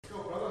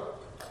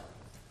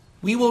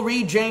We will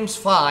read James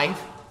 5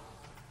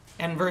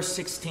 and verse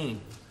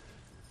 16.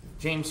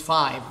 James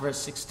 5, verse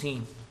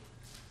 16.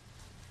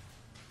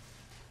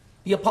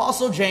 The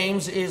Apostle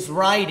James is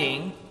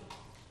writing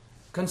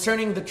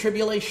concerning the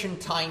tribulation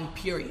time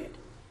period.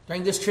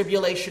 During this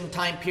tribulation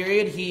time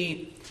period,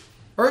 he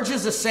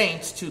urges the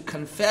saints to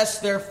confess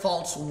their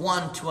faults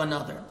one to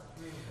another.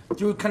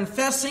 Through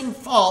confessing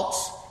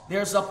faults,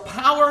 there's a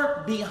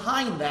power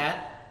behind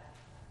that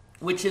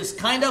which is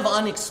kind of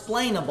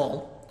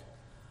unexplainable.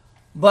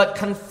 But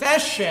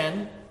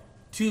confession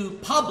to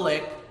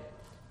public,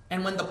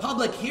 and when the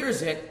public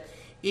hears it,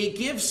 it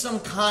gives some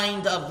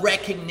kind of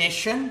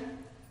recognition.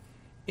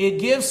 It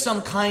gives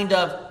some kind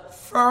of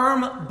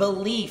firm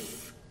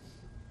belief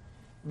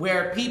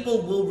where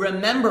people will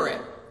remember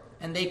it,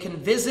 and they can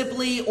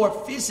visibly or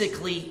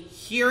physically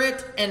hear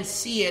it and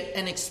see it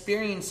and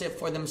experience it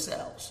for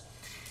themselves.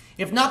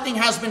 If nothing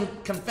has been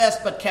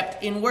confessed but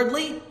kept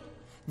inwardly,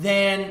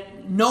 then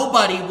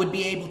nobody would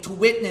be able to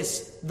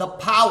witness the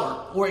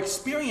power or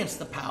experience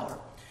the power.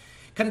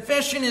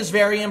 Confession is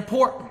very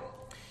important.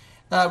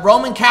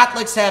 Roman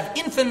Catholics have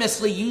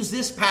infamously used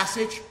this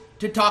passage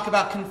to talk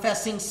about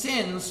confessing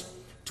sins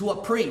to a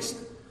priest.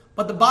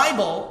 But the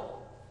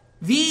Bible,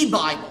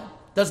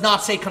 does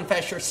not say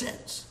confess your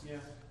sins. Yeah.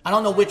 I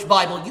don't know which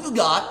Bible you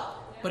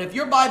got, but if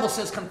your Bible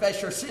says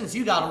confess your sins,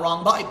 you got a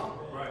wrong Bible.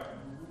 Right.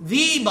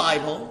 The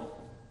Bible,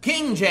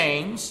 King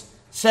James,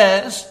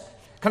 says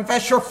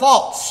confess your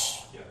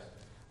faults. Yes.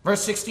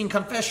 Verse 16,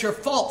 confess your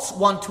faults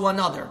one to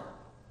another,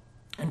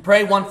 and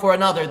pray one for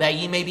another that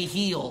ye may be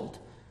healed.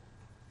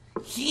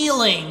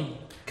 Healing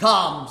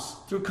comes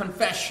through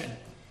confession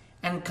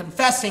and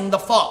confessing the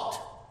fault.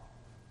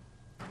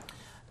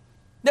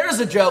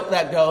 There's a joke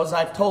that goes,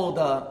 I've told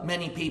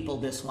many people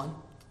this one,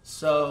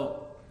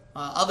 so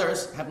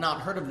others have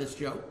not heard of this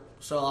joke,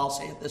 so I'll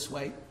say it this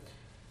way.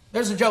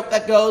 There's a joke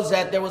that goes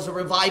that there was a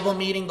revival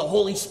meeting, the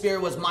Holy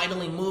Spirit was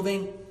mightily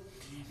moving,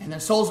 and then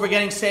souls were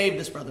getting saved.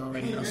 This brother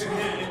already knows.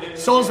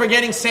 Souls were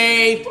getting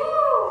saved.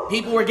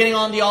 People were getting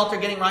on the altar,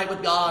 getting right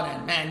with God.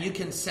 And man, you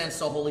can sense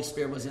the Holy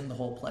Spirit was in the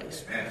whole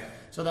place.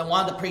 So then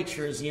one of the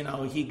preachers,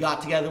 he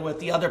got together with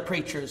the other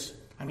preachers.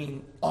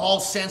 All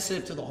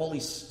sensitive to the Holy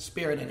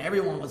Spirit. And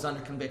everyone was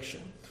under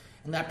conviction.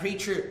 And that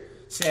preacher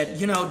said,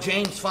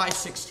 James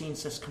 5:16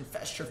 says,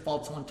 confess your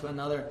faults one to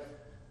another.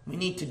 We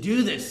need to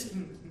do this.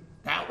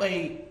 That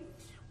way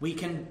we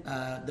can,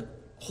 the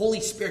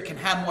Holy Spirit can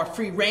have more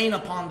free reign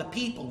upon the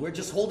people. We're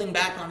just holding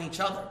back on each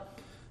other.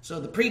 So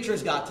the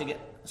preachers got to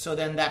so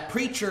then that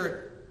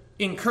preacher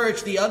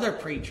encouraged the other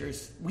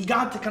preachers. We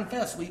got to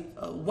confess.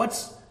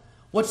 What's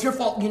your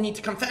fault? You need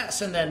to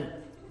confess. And then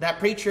that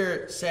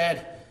preacher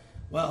said,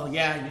 well,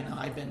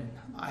 yeah,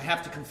 I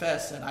have to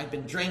confess that I've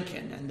been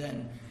drinking. And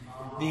then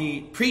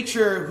the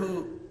preacher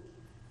who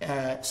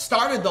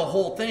started the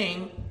whole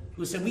thing,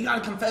 who said, we got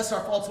to confess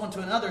our faults one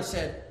to another,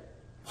 said,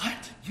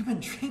 what? You've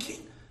been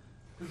drinking?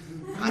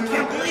 I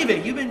can't believe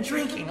it. You've been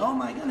drinking. Oh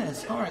my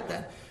goodness. All right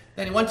then.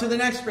 Then he went to the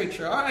next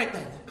preacher. All right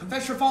then.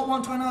 Confess your fault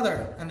one to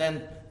another. And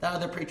then that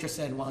other preacher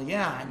said, well,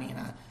 yeah,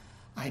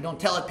 I don't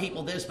tell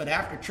people this, but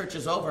after church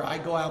is over, I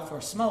go out for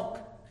a smoke.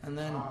 And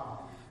then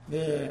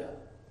the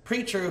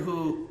preacher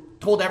who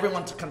told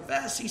everyone to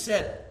confess, he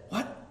said,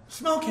 what?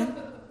 Smoking?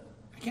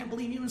 I can't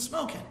believe you've been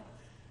smoking.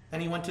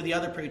 Then he went to the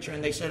other preacher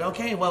and they said,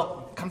 okay,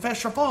 well,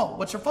 confess your fault.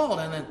 What's your fault?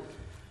 And then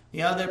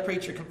the other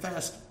preacher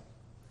confessed,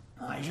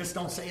 I just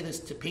don't say this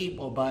to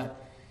people, but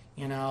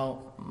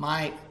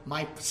my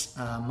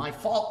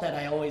fault that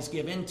I always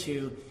give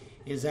into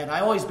is that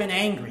I've always been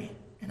angry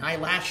and I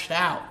lashed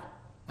out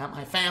at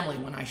my family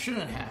when I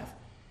shouldn't have.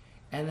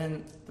 And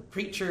then the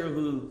preacher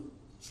who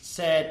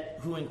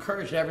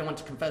encouraged everyone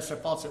to confess their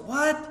faults said,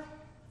 what?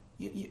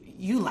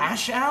 You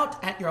lash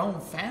out at your own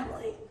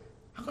family?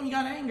 How come you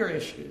got anger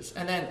issues?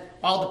 And then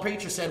all the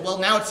preachers said, well,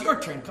 now it's your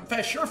turn.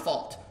 Confess your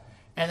fault.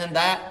 And then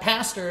that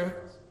pastor,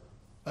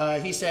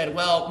 he said,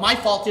 well, my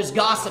fault is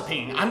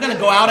gossiping. I'm going to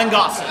go out and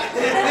gossip.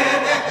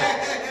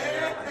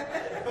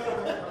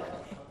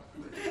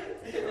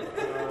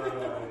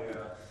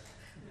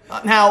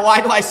 Now,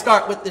 why do I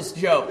start with this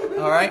joke?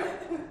 All right.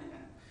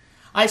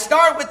 I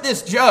start with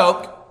this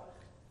joke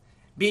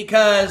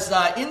because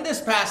in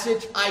this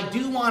passage, I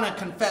do want to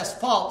confess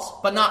faults,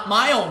 but not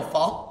my own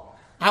fault.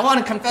 I want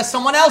to confess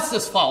someone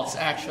else's faults,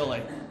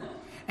 actually.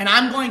 And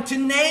I'm going to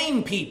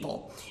name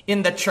people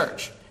in the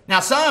church. Now,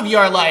 some of you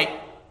are like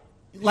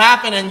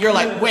laughing and you're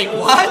like, wait,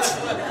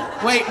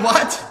 what? Wait,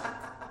 what?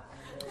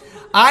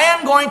 I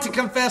am going to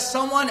confess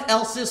someone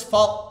else's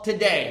fault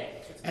today.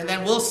 And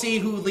then we'll see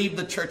who leave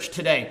the church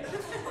today.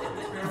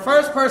 The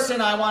first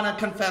person I want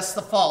to confess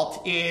the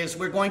fault is,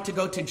 we're going to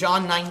go to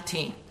John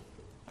 19.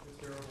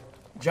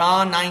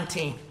 John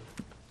 19.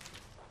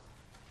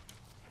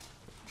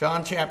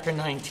 John chapter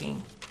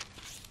 19.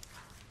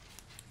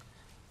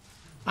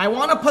 I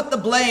want to put the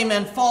blame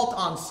and fault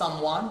on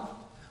someone,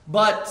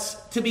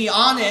 but to be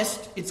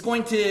honest, it's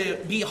going to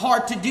be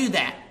hard to do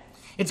that.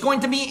 It's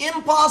going to be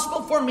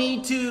impossible for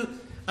me to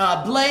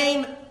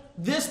blame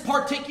this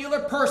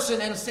particular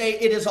person and say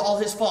it is all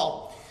his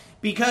fault.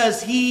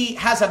 because he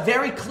has a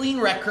very clean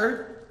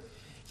record.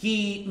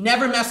 He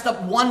never messed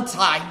up one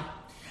time.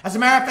 As a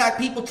matter of fact,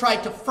 people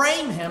tried to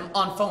frame him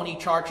on phony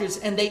charges,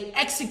 and they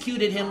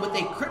executed him with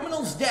a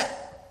criminal's death.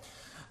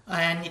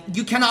 And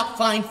you cannot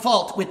find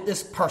fault with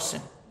this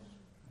person.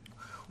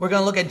 We're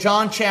going to look at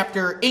John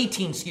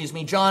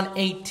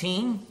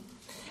 18,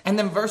 and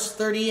then verse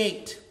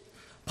 38.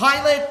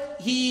 Pilate,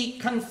 he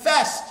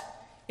confessed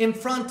in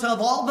front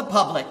of all the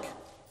public.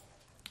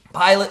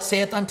 Pilate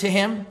saith unto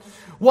him,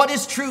 What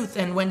is truth?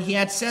 And when he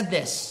had said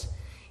this,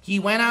 he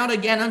went out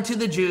again unto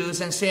the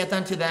Jews, and saith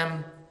unto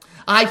them,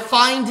 I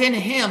find in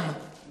him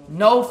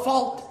no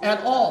fault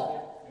at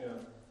all.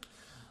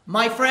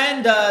 My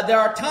friend, there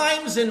are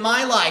times in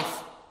my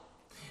life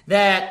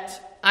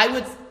that I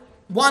would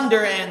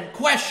wonder and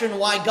question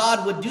why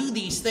God would do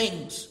these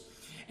things.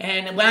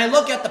 And when I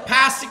look at the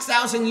past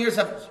 6,000 years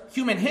of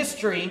human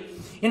history,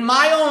 in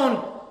my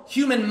own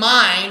human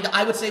mind,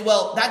 I would say,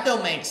 well, that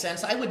don't make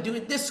sense. I would do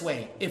it this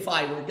way if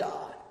I were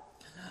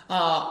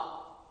God.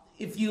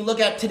 If you look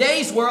at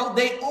today's world,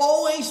 they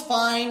always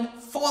find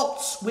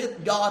faults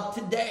with God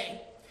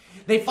today.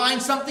 They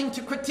find something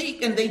to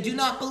critique, and they do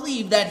not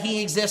believe that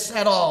he exists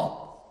at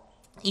all.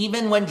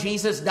 Even when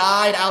Jesus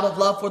died out of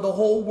love for the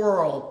whole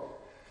world,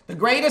 the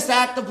greatest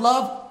act of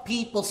love,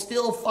 people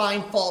still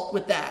find fault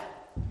with that.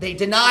 They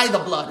deny the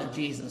blood of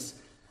Jesus.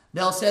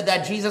 They'll say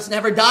that Jesus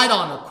never died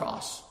on a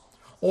cross.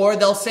 Or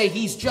they'll say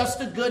he's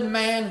just a good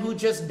man who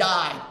just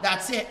died.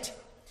 That's it.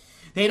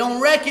 They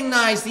don't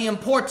recognize the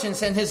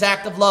importance in his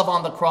act of love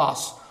on the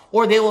cross.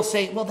 Or they will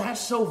say, well, that's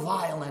so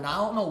violent. I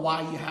don't know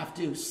why you have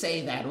to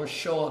say that or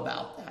show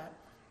about that.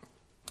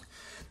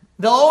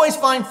 They'll always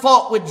find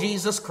fault with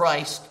Jesus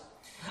Christ.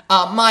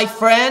 My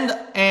friend,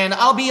 and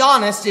I'll be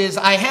honest, is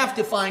I have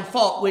to find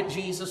fault with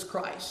Jesus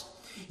Christ.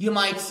 You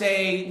might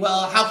say,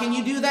 well, how can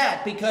you do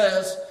that?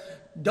 Because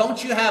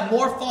don't you have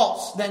more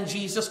faults than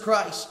Jesus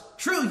Christ?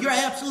 True, you're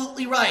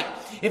absolutely right.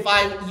 If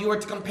you were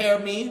to compare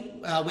me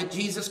with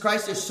Jesus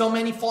Christ, there's so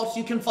many faults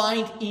you can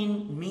find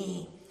in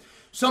me.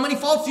 So many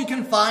faults you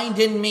can find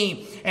in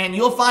me. And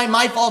you'll find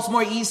my faults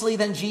more easily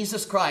than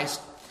Jesus Christ.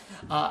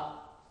 But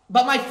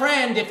my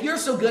friend, if you're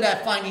so good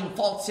at finding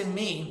faults in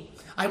me,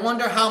 I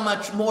wonder how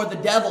much more the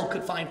devil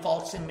could find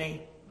faults in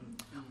me.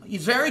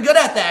 He's very good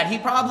at that. He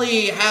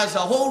probably has a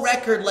whole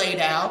record laid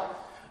out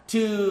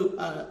to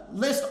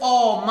list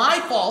all my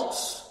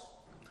faults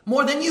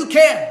more than you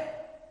can.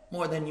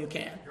 More than you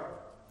can.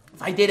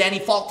 If I did any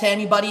fault to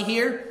anybody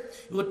here,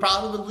 it would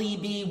probably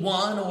be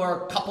one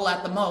or a couple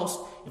at the most.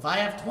 If I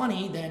have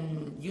 20,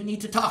 then you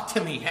need to talk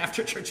to me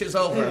after church is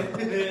over.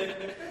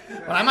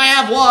 But I might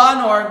have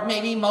one or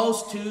maybe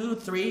most 2,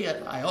 3.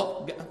 I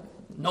hope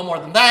no more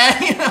than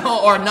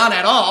that, or none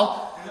at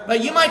all.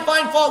 But you might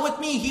find fault with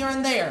me here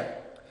and there.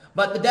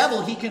 But the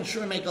devil, he can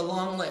sure make a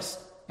long list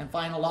and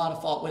find a lot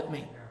of fault with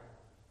me.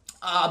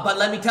 But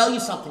let me tell you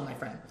something, my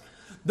friend.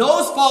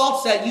 Those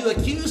faults that you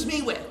accuse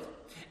me with,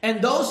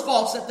 and those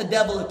faults that the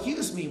devil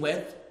accused me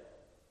with,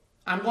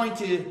 I'm going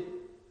to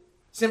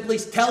simply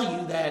tell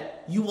you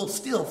that you will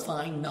still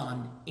find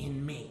none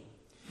in me.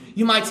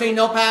 You might say,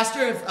 no,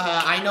 Pastor, if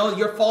I know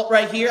your fault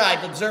right here.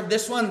 I've observed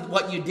this one,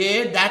 what you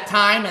did that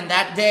time and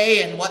that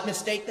day, and what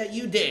mistake that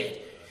you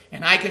did.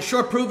 And I can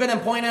sure prove it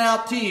and point it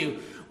out to you.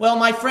 Well,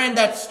 my friend,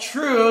 that's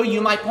true.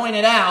 You might point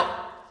it out.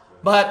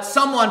 But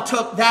someone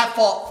took that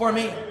fault for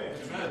me.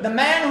 The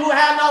man who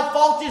had no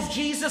fault is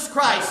Jesus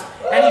Christ.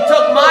 And he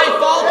took my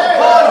fault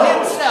upon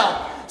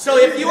himself. So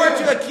if you were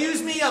to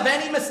accuse me of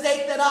any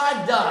mistake that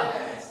I've done,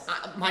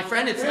 my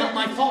friend, it's not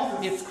my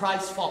fault. It's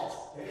Christ's fault.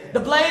 The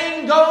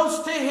blame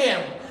goes to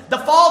him. The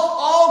fault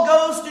all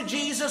goes to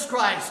Jesus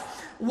Christ.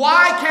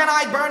 Why can't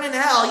I burn in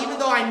hell even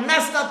though I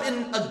messed up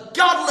in a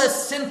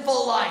godless,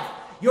 sinful life?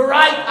 You're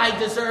right, I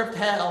deserved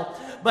hell.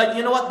 But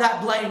you know what?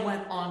 That blame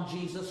went on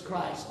Jesus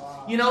Christ.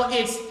 You know,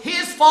 it's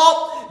his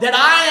fault that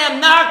I am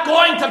not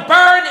going to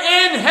burn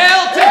in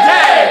hell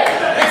today.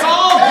 It's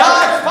all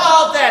God's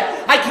fault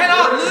that I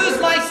cannot lose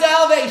my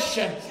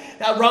salvation.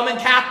 Now, Roman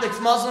Catholics,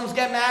 Muslims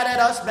get mad at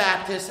us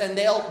Baptists, and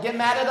they'll get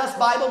mad at us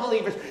Bible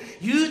believers.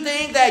 You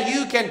think that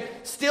you can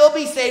still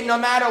be saved no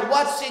matter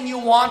what sin you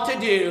want to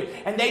do,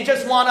 and they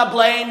just want to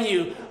blame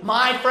you.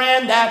 My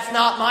friend, that's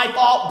not my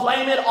fault.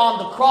 Blame it on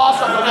the cross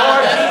of the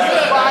Lord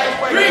Jesus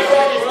Christ, where he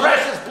shed his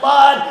precious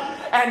blood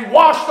and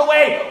washed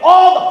away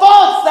all the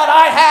faults that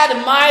I had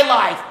in my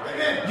life.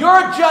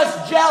 You're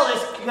just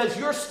jealous because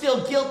you're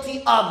still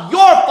guilty of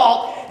your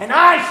fault, and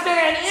I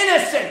stand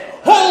innocent,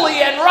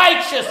 holy and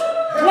righteous,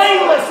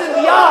 blameless in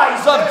the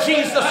eyes of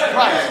Jesus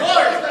Christ.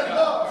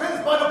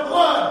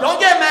 Don't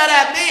get mad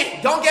at me.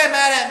 Don't get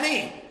mad at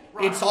me.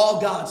 It's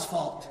all God's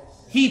fault.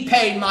 He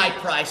paid my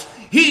price.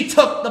 He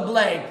took the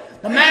blame.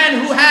 The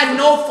man who had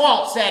no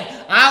fault said,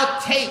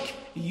 I'll take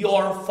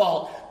your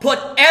fault. Put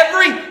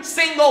every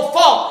single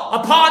fault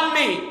upon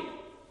me.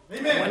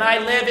 Amen. When I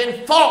live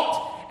in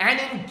fault and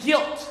in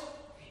guilt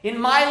in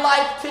my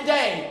life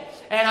today,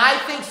 and I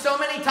think so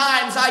many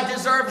times I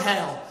deserve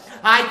hell.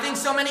 I think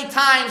so many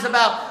times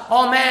about,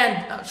 oh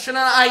man,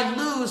 shouldn't I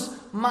lose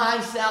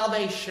my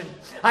salvation.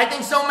 I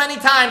think so many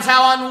times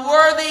how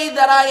unworthy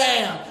that I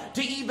am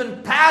to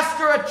even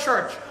pastor a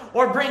church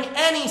or bring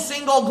any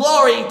single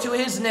glory to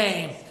his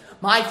name.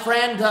 My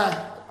friend,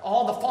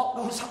 all the fault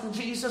goes on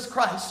Jesus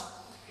Christ.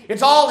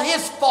 It's all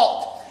his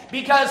fault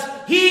because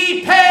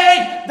he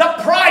paid the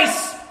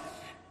price.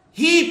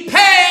 He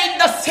paid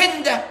the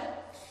sin debt.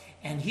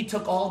 And he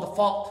took all the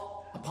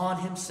fault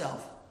upon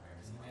himself.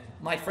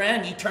 My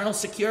friend, eternal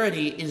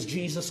security is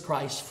Jesus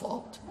Christ's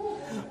fault.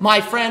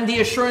 My friend, the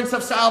assurance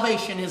of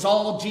salvation is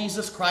all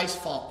Jesus Christ's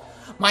fault.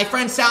 My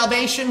friend,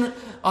 salvation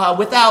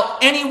without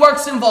any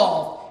works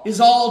involved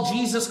is all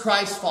Jesus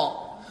Christ's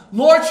fault.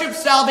 Lordship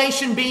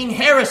salvation being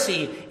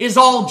heresy is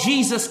all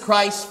Jesus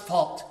Christ's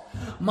fault.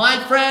 My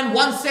friend,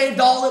 once saved,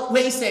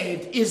 always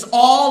saved is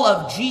all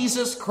of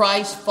Jesus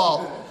Christ's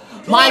fault.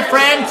 My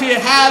friend, to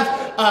have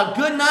a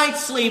good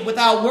night's sleep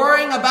without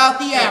worrying about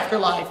the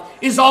afterlife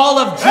is all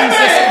of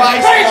Jesus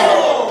Christ's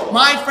fault.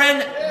 My friend,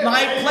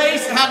 my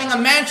place having a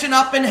mansion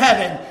up in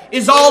heaven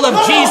is all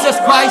of Jesus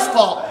Christ's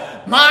fault.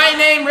 My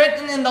name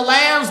written in the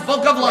Lamb's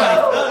book of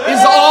life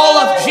is all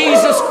of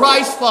Jesus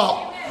Christ's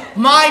fault.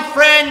 My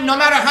friend, no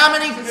matter how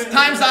many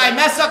times I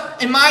mess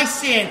up in my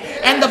sin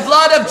and the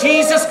blood of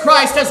Jesus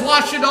Christ has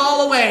washed it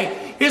all away,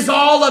 is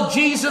all of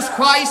Jesus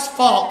Christ's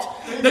fault.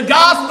 The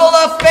gospel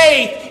of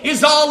faith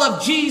is all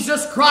of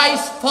Jesus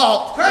Christ's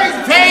fault.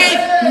 Faith,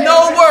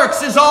 no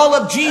works, is all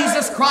of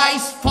Jesus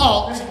Christ's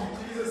fault.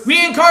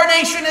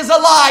 Reincarnation is a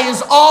lie,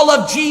 is all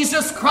of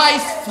Jesus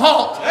Christ's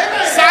fault.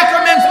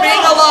 Sacraments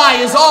being a lie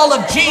is all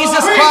of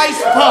Jesus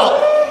Christ's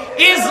fault.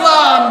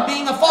 Islam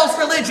being a false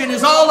religion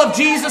is all of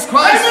Jesus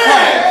Christ's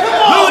fault.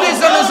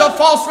 Buddhism is a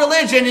false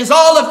religion is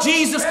all of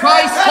Jesus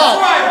Christ's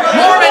fault.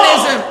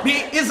 Mormonism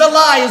is a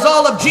lie is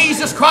all of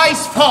Jesus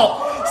Christ's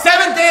fault.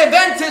 Seventh-day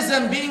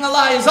Adventism being a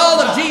lie is all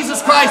of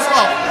Jesus Christ's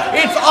fault.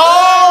 It's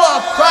all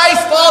of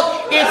Christ's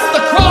fault. It's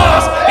the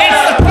cross.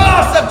 It's the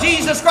cross of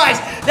Jesus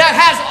Christ that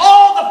has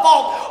all the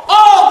fault,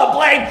 all the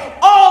blame,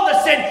 all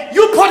the sin.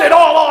 You put it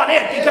all on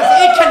it because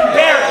it can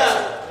bear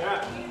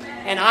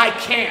it. And I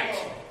can't.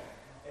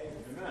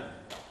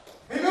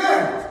 Amen.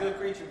 That's good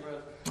preaching,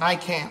 brother. I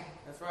can't.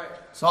 That's right.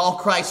 It's all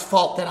Christ's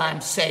fault that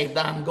I'm saved,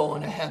 that I'm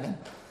going to heaven.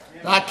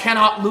 That I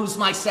cannot lose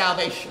my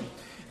salvation.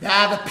 That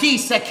I have a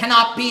peace that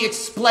cannot be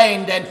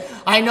explained. And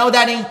I know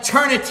that in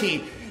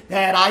eternity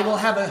that I will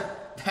have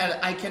that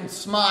I can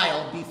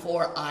smile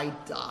before I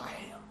die.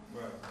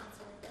 Right.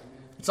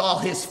 It's all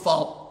his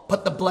fault.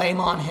 Put the blame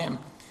on him.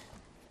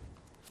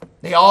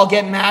 They all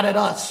get mad at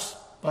us.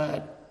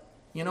 But,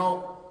 you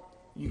know,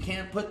 you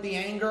can't put the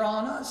anger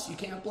on us. You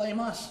can't blame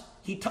us.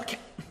 He took it.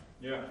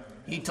 Yeah.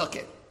 He took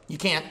it. You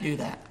can't do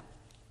that.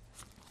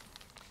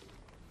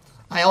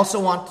 I also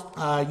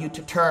want you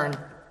to turn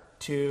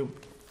to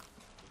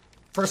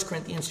 1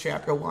 Corinthians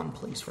chapter 1,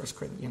 please. 1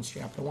 Corinthians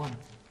chapter 1.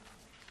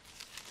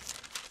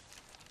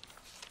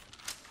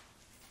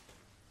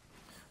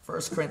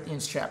 1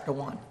 Corinthians chapter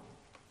 1.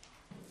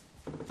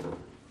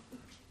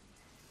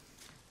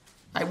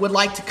 I would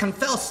like to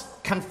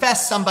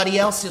confess somebody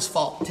else's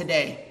fault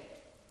today.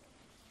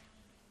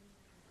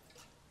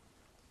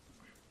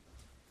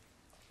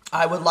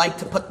 I would like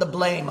to put the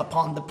blame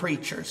upon the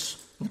preachers.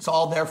 It's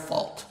all their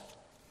fault.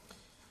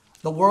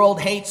 The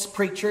world hates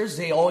preachers.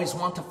 They always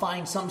want to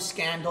find some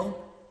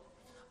scandal.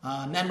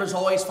 Members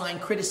always find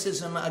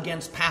criticism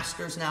against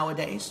pastors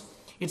nowadays.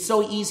 It's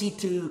so easy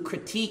to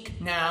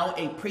critique now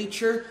a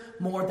preacher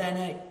more than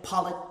a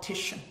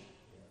politician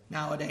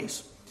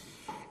nowadays.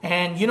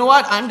 And you know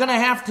what? I'm going to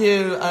have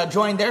to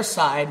join their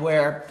side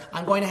where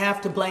I'm going to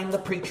have to blame the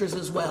preachers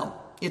as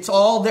well. It's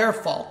all their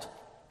fault.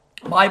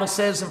 The Bible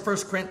says in 1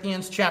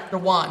 Corinthians chapter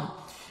 1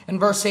 and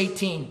verse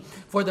 18,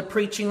 "For the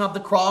preaching of the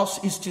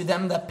cross is to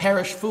them that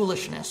perish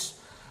foolishness,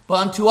 but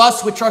unto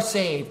us which are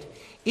saved,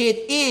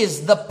 it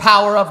is the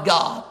power of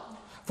God.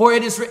 For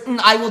it is written,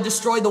 I will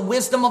destroy the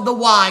wisdom of the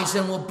wise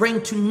and will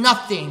bring to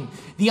nothing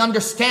the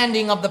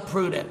understanding of the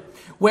prudent.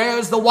 Where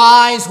is the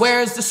wise?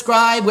 Where is the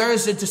scribe? Where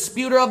is the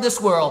disputer of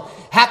this world?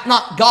 Hath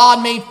not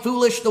God made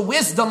foolish the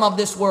wisdom of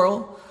this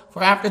world?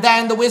 For after that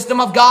in the wisdom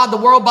of God, the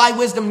world by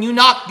wisdom knew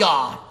not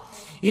God.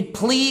 It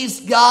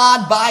pleased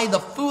God by the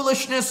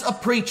foolishness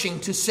of preaching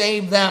to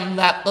save them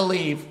that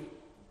believe.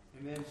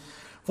 Amen.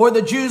 For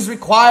the Jews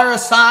require a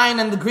sign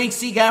and the Greeks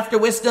seek after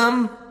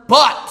wisdom.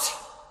 But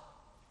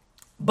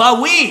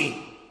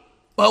we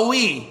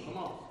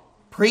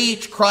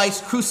preach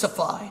Christ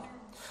crucified.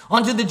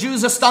 Unto the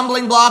Jews a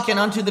stumbling block and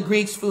unto the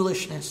Greeks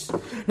foolishness."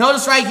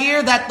 Notice right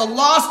here that the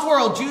lost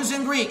world, Jews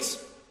and Greeks,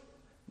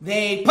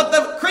 they put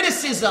the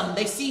criticism,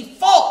 they see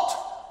fault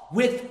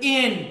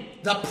within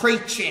the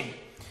preaching.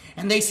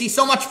 And they see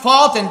so much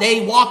fault and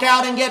they walk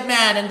out and get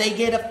mad and they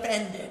get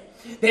offended.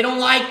 They don't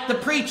like the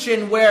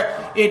preaching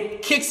where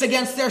it kicks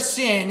against their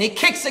sin. It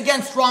kicks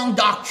against wrong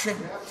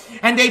doctrine.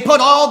 And they put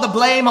all the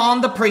blame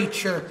on the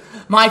preacher.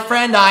 My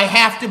friend, I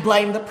have to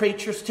blame the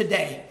preachers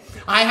today.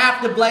 I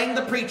have to blame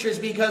the preachers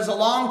because a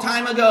long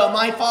time ago,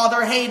 my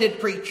father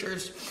hated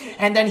preachers.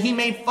 And then he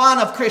made fun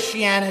of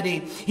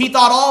Christianity. He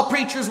thought all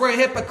preachers were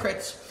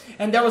hypocrites.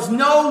 And there was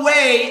no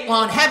way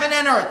on heaven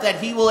and earth that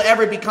he will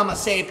ever become a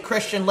saved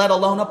Christian, let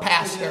alone a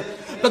pastor.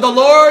 But the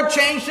Lord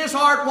changed his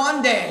heart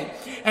one day.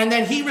 And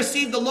then he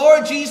received the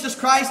Lord Jesus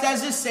Christ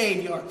as his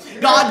Savior.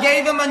 God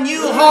gave him a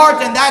new heart,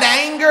 and that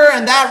anger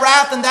and that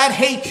wrath and that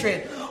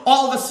hatred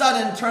all of a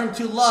sudden turned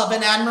to love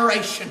and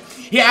admiration.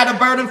 He had a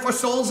burden for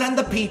souls and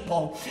the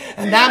people.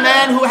 And that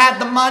man who had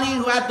the money,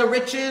 who had the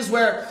riches,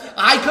 where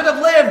I could have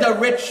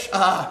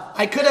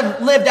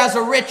lived as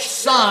a rich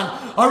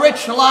son, a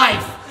rich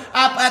life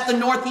up at the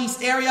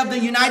northeast area of the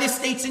United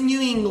States in New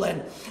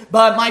England.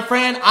 But my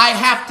friend, I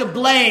have to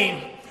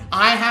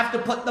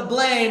put the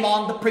blame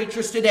on the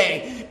preachers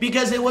today,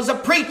 because it was a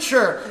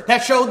preacher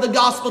that showed the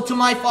gospel to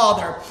my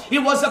father. It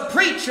was a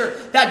preacher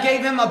that gave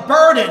him a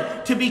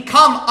burden to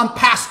become a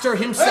pastor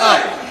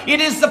himself.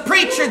 It is the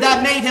preacher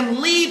that made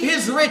him leave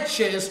his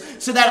riches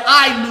so that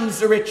I lose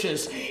the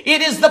riches.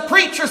 It is the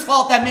preacher's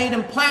fault that made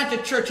him plant a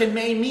church and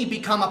made me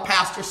become a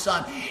pastor's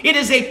son. It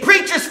is a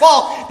preacher's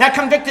fault that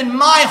convicted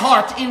my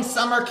heart in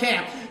summer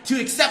camp to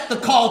accept the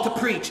call to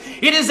preach.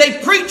 It is a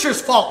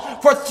preacher's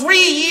fault for 3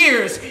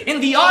 years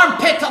in the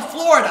armpit of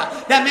Florida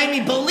that made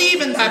me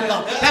believe in that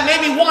book, that made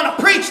me want to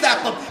preach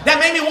that book, that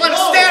made me want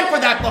to stand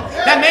for that book,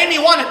 that made me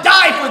want to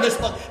die for this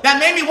book,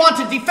 that made me want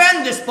to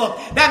defend this book,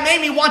 that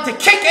made me want to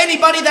kick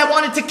anybody that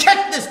wanted to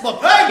kick this book.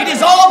 It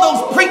is all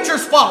those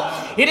preachers' fault.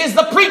 It is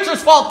the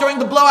preacher's fault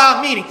during the blowout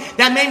meeting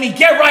that made me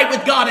get right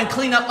with God and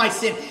clean up my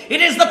sin.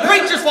 It is the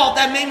preacher's fault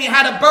that made me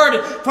had a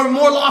burden for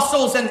more lost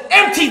souls and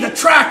empty the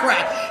track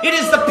rack. It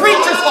is the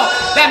preacher's fault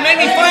that made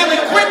me finally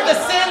quit the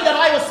sin that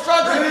I was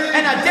struggling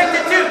and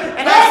addicted to.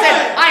 And I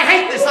said, I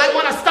hate this. I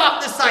want to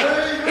stop this cycle.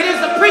 It is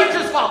the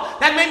preacher's fault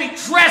that made me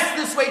dress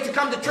this way to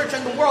come to church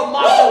and the world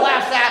mocks and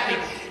laughs at me.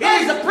 It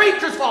is the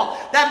preacher's fault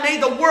that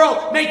made the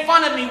world make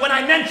fun of me when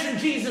I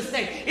mentioned Jesus'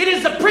 name. It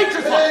is the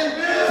preacher's fault.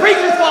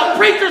 Preacher's fault.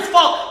 Preacher's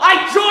fault.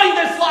 I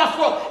joined this lost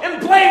world in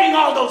blaming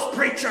all those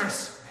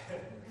preachers.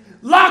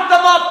 Lock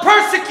them up.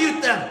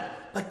 Persecute them.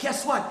 But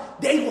guess what?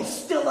 They will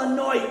still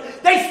annoy you.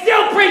 They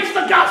still preach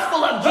the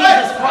gospel of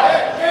Jesus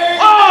Christ.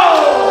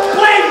 Oh,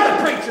 blame the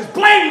preachers.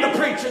 Blame the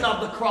preaching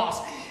of the cross.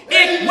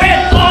 It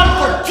went on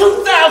for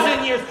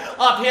 2,000 years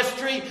of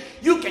history.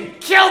 You can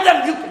kill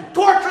them. You can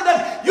torture them.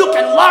 You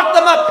can lock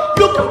them up.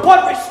 You can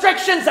put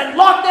restrictions and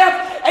lock them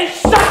and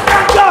shut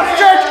down God's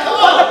church.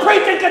 But the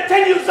preaching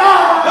continues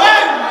on.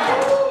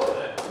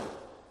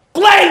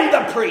 Blame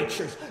the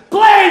preachers.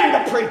 Blame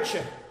the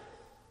preacher.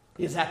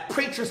 It is that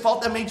preacher's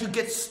fault that made you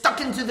get stuck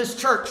into this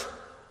church.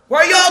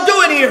 What are y'all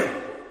doing here?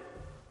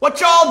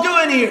 What y'all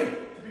doing here?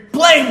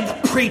 Blame the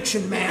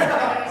preaching, man.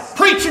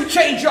 Preaching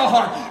changed your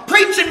heart.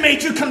 Preaching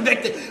made you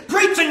convicted.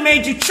 Preaching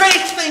made you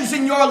change things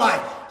in your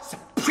life. It's the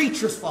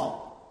preacher's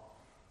fault.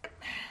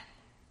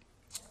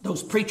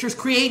 Those preachers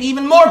create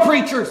even more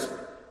preachers.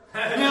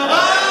 Blame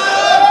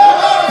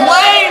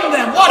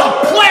them. What a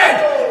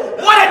plague.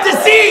 What a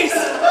disease.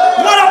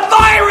 What a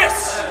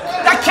virus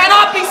that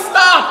cannot be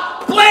stopped.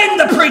 Blame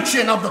the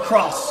preaching of the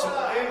cross.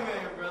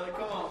 Amen, brother.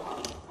 Come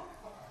on.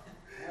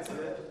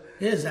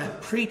 It is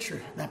that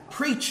preacher, that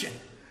preaching.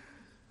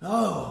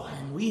 Oh,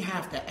 and we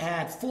have to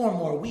add 4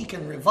 more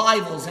weekend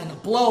revivals and a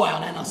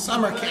blowout and a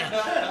summer camp.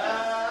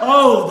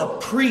 Oh, the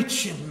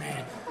preaching,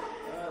 man.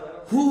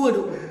 Who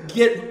would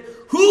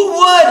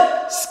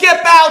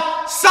skip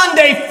out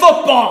Sunday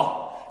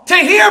football to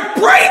hear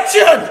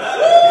preaching?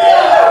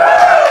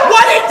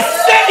 What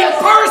insane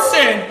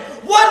person!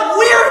 What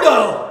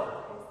weirdo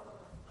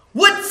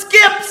would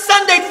skip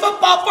Sunday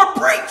football for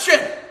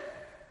preaching?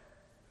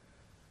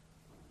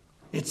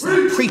 It's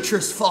the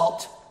preacher's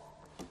fault.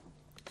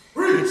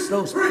 It's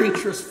those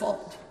preachers'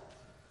 fault.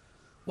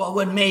 What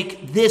would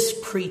make this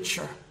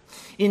preacher,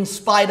 in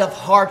spite of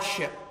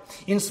hardship,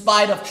 in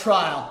spite of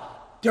trial,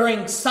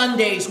 during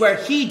Sundays where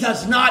he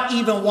does not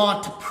even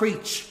want to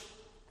preach,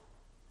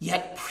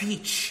 yet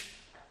preach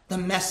the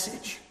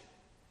message?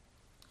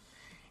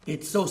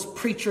 It's those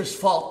preachers'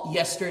 fault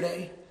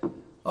yesterday.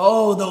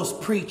 Oh, those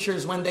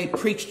preachers, when they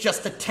preach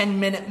just a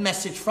 10-minute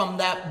message from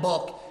that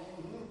book.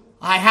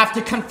 I have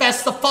to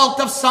confess the fault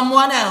of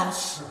someone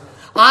else.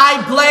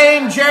 I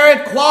blame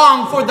Jared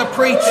Kwong for the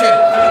preaching.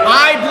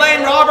 I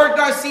blame Robert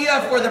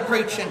Garcia for the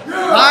preaching.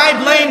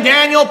 I blame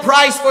Daniel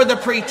Price for the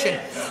preaching.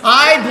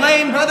 I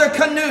blame Brother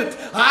Canute.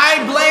 I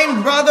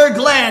blame Brother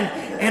Glenn.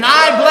 And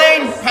I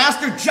blame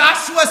Pastor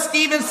Joshua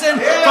Stevenson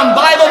from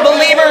Bible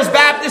Believers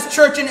Baptist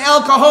Church in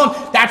El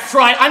Cajon. That's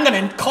right. I'm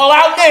going to call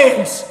out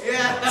names.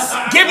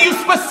 Give you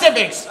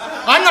specifics.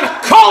 I'm going to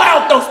call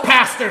out those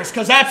pastors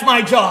because that's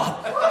my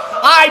job.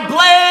 I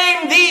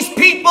blame these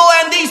people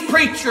and these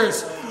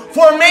preachers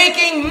for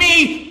making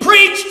me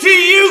preach to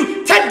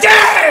you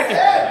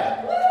today.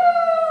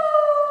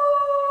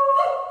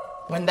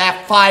 When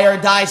that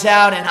fire dies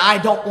out and I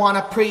don't want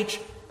to preach,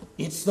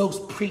 it's those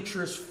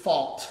preachers'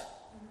 fault.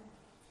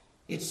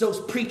 It's those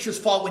preachers'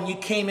 fault when you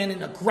came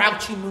in a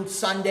grouchy mood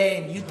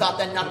Sunday and you thought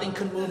that nothing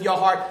could move your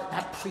heart.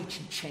 That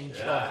preaching changed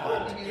your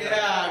heart.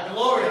 Yeah,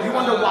 glory. You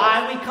wonder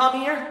why we come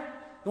here?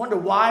 You wonder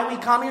why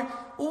we come here?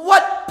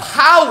 What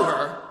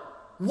power,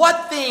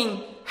 what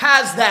thing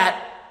has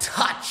that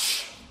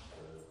touch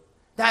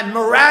That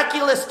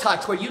miraculous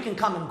touch where you can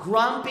come in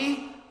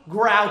grumpy,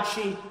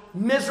 grouchy,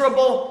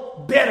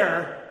 miserable,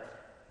 bitter,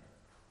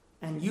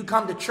 and you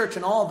come to church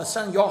and all of a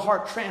sudden your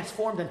heart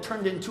transformed and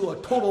turned into a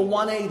total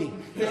 180.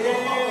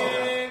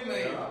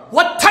 Amen.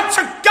 What touch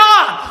of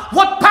God!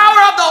 What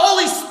power of the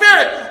Holy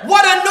Spirit!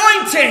 What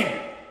anointing!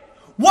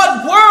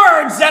 What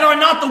words that are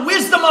not the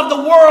wisdom of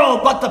the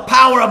world, but the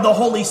power of the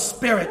Holy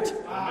Spirit.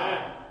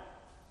 Amen.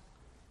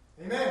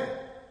 Amen.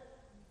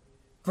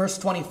 Verse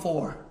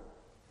 24.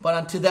 But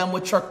unto them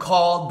which are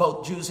called,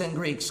 both Jews and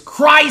Greeks,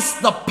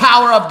 Christ the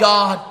power of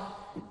God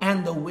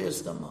and the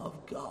wisdom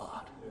of God.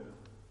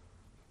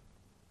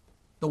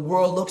 The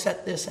world looks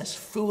at this as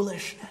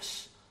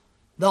foolishness.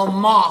 They'll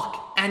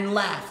mock and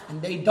laugh,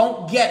 and they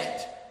don't get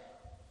it.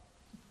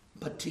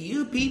 But to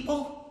you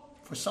people,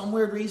 for some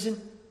weird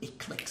reason, it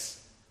clicks.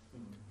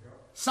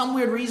 Some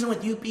weird reason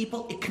with you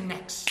people, it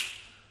connects.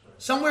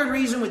 Some weird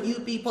reason with you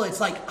people,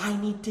 it's like, I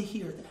need to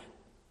hear that.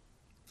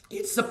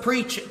 It's the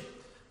preaching.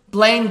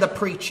 Blame the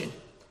preaching.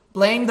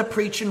 Blame the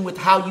preaching with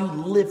how you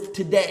live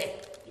today.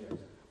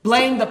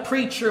 Blame the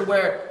preacher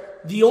where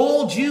the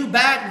old you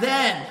back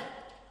then,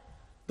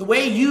 the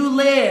way you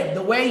lived,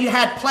 the way you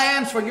had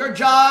plans for your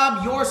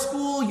job, your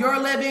school, your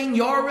living,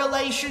 your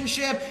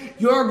relationship,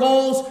 your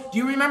goals. Do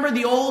you remember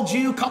the old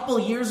you a couple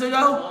of years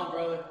ago? Come on,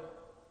 brother.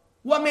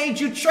 What made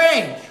you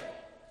change?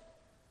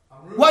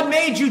 What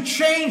made you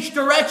change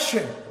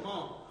direction? Come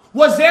on.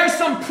 Was there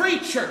some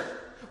preacher?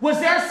 Was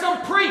there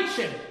some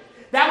preaching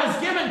that was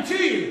given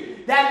to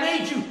you that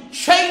made you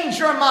change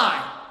your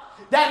mind?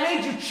 That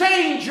made you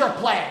change your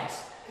plans?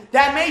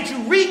 That made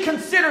you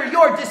reconsider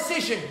your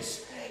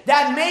decisions?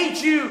 That made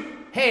you,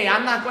 hey,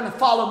 I'm not going to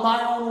follow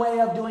my own way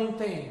of doing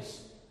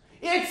things.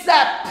 It's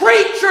that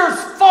preacher's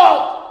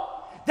fault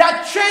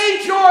that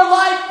changed your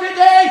life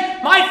today.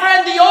 My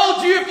friend, the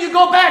old you, if you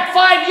go back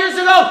 5 years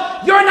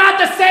ago, you're not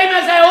the same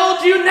as the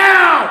old you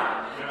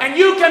now. And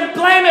you can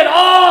blame it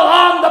all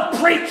on the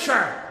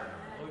preacher.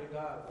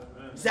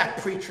 It's that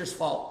preacher's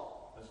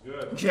fault. That's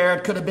good.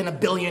 Jared could have been a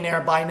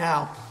billionaire by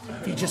now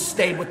if he just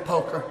stayed with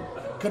poker.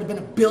 Could have been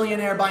a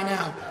billionaire by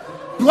now.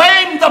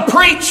 Blame the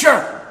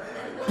preacher.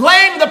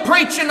 Blame the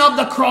preaching of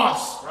the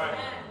cross. Right.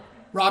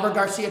 Robert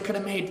Garcia could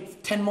have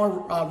made 10 more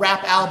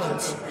rap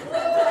albums.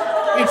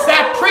 It's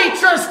that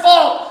preacher's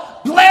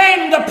fault.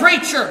 Blame the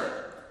preacher.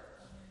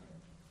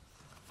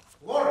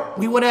 Lord.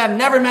 We would have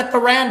never met the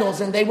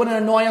Randalls and they wouldn't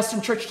annoy us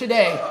in church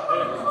today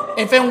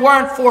if it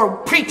weren't for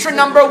preacher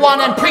number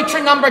 1 and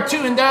preacher number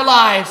 2 in their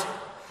lives.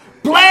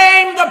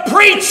 Blame the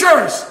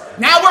preachers.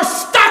 Now we're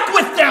stuck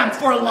with them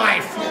for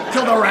life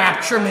till the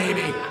rapture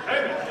maybe.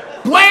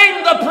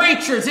 Blame the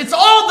preachers. It's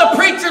all the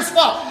preacher's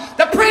fault.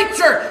 The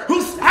preacher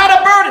who's had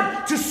a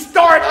burden to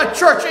start a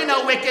church in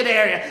a wicked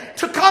area,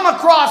 to come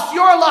across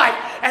your life,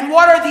 and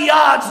what are the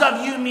odds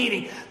of you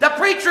meeting? The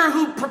preacher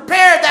who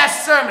prepared that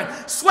sermon,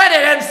 sweated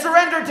and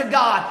surrendered to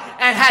God,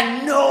 and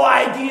had no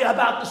idea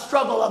about the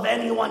struggle of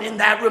anyone in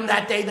that room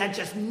that day that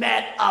just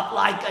met up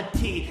like a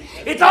T.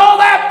 It's all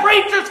that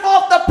preacher's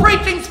fault, the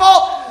preaching's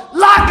fault.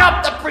 Lock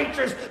up the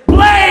preachers.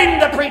 Blame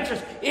the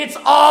preachers. It's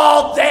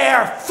all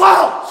their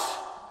fault.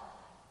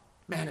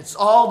 Man, it's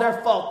all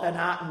their fault that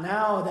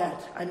now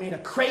that I made a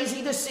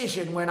crazy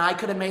decision when I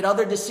could have made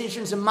other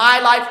decisions in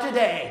my life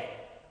today.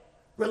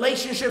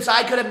 Relationships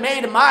I could have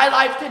made in my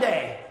life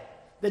today.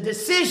 The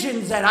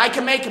decisions that I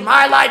can make in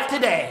my life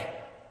today.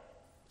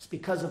 It's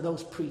because of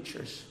those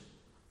preachers.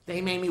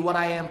 They made me what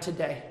I am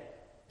today.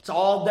 It's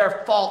all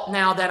their fault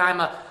now that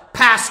I'm a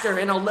pastor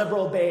in a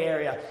liberal Bay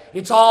Area.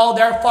 It's all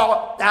their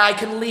fault that I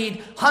can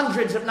lead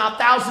hundreds, if not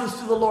thousands,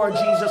 to the Lord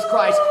Jesus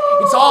Christ.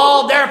 It's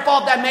all their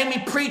fault that made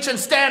me preach and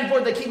stand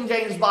for the King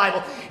James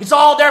Bible. It's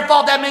all their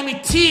fault that made me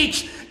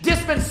teach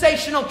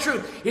dispensational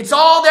truth. It's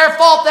all their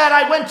fault that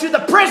I went to the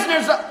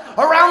prisoners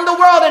around the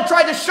world and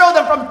tried to show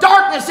them from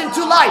darkness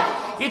into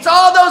light. It's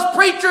all those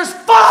preachers'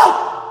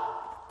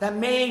 fault that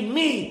made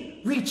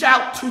me reach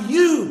out to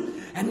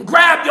you and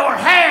grab your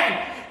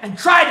hand and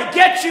try to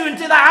get you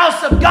into the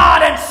house of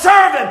God and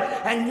serve Him,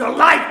 and your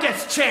life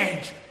gets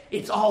changed.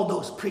 It's all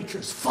those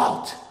preachers'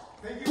 fault.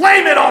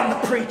 Blame it on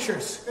the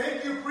preachers.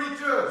 Thank you,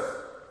 preachers.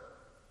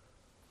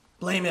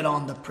 Blame it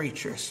on the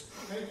preachers.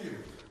 Thank you.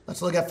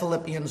 Let's look at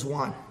Philippians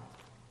 1.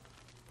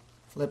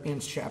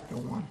 Philippians chapter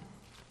 1.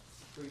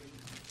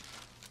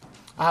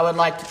 I would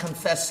like to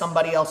confess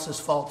somebody else's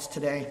faults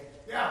today.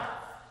 Yeah.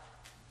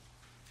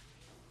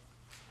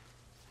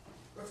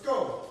 Let's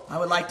go. I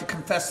would like to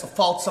confess the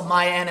faults of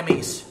my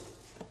enemies.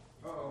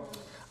 Uh-oh.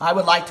 I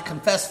would like to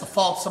confess the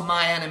faults of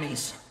my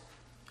enemies.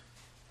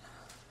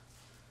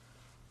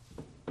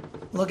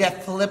 Look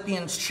at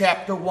Philippians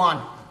chapter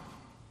 1.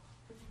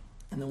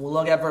 And then we'll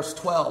look at verse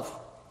 12.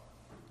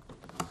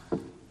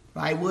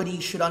 I would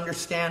ye should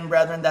understand,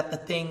 brethren, that the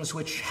things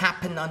which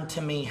happened unto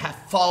me have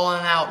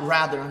fallen out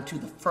rather unto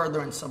the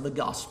furtherance of the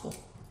gospel,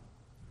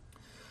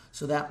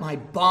 so that my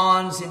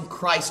bonds in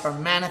Christ are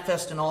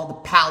manifest in all the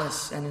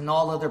palace and in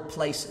all other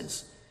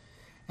places.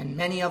 And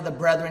many of the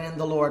brethren in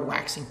the Lord,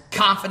 waxing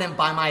confident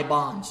by my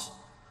bonds,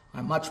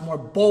 are much more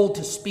bold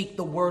to speak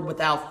the word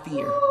without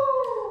fear,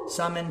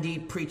 Some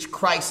indeed preach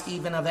Christ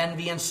even of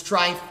envy and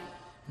strife,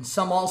 and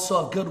some also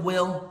of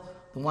goodwill.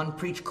 The one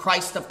preached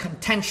Christ of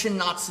contention,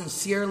 not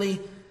sincerely,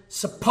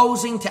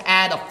 supposing to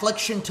add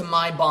affliction to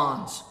my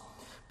bonds.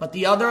 But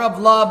the other of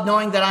love,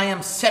 knowing that I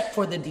am set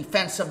for the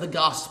defense of the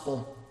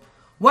gospel.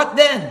 What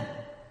then?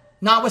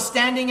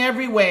 Notwithstanding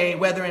every way,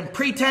 whether in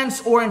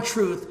pretense or in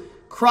truth,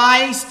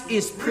 Christ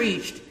is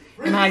preached,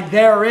 and I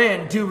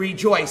therein do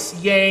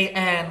rejoice, yea,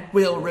 and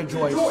will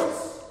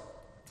rejoice.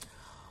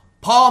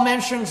 Paul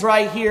mentions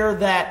right here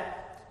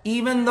that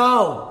even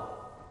though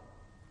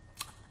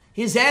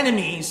his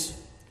enemies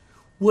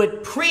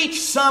would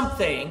preach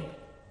something,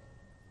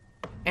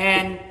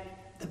 and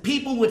the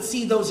people would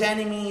see those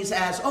enemies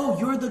as, oh,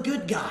 you're the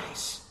good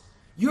guys.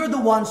 You're the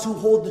ones who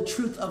hold the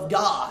truth of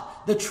God,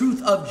 the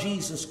truth of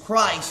Jesus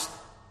Christ.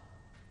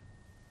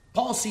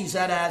 Paul sees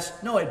that as,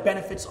 no, it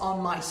benefits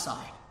on my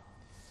side.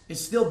 It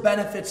still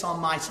benefits on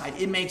my side.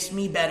 It makes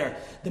me better.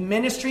 The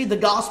ministry, the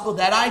gospel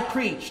that I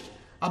preached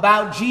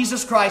about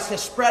Jesus Christ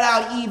has spread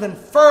out even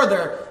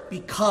further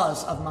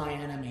because of my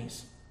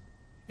enemies.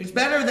 It's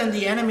better than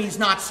the enemies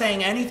not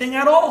saying anything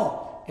at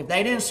all. If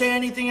they didn't say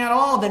anything at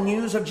all, the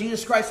news of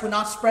Jesus Christ would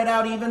not spread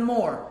out even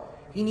more.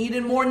 He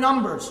needed more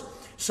numbers.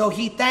 So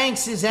he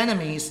thanks his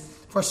enemies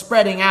for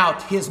spreading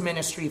out his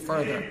ministry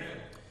further.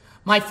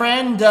 My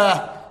friend,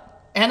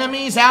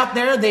 enemies out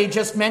there, they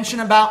just mention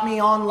about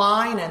me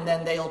online, and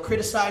then they'll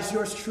criticize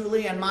yours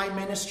truly and my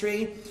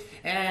ministry.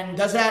 And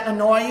does that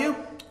annoy you?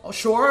 Oh,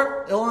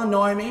 sure, it'll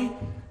annoy me.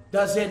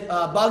 Does it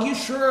bug you?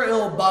 Sure,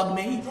 it'll bug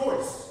me.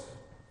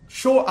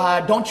 Sure,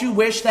 don't you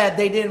wish that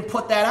they didn't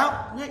put that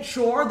out?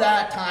 Sure, there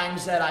are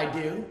times that I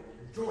do.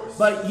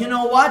 But you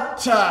know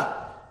what?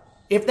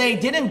 If they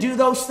didn't do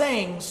those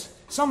things,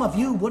 some of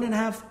you wouldn't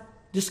have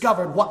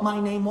discovered what my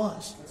name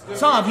was.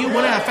 Some of you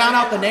wouldn't have found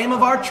out the name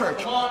of our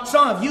church.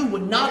 Some of you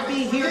would not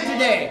be here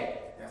today.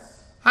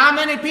 How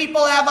many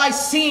people have I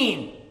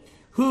seen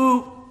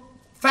who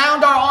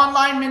found our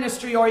online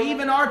ministry or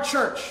even our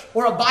church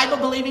or a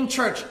Bible-believing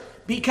church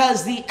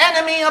because the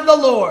enemy of the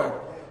Lord,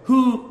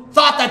 who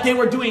thought that they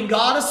were doing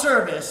God a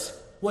service,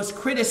 was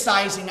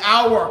criticizing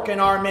our work and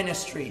our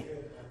ministry.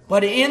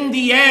 But in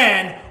the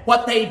end,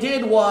 what they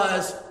did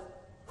was,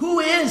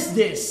 who is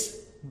this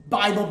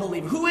Bible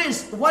believer?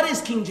 What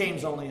is King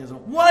James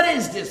onlyism? What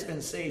is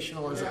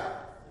dispensationalism?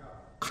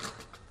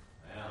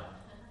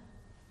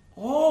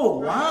 Oh,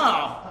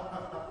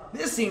 wow.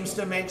 This seems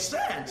to make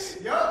sense.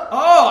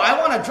 Oh, I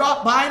want to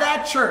drop by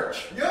that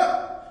church.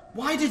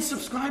 Why did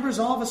subscribers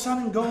all of a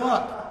sudden go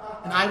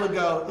up? And I would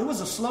go, it was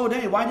a slow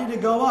day. Why did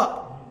it go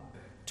up?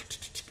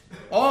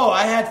 Oh,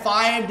 I had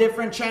 5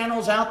 different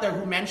channels out there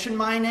who mentioned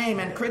my name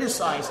and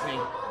criticized me.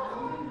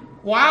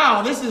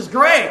 Wow, this is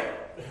great.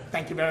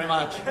 Thank you very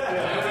much.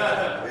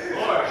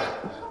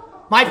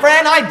 My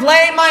friend, I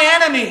blame my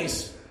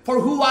enemies for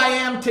who I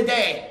am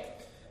today.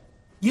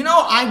 You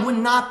know, I would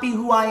not be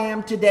who I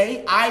am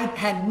today. I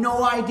had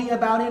no idea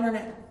about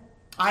internet.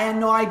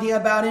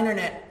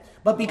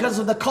 But because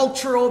of the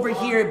culture over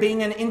here,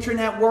 being an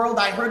internet world,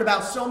 I heard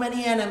about so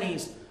many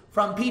enemies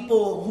from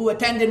people who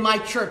attended my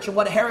church and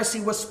what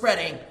heresy was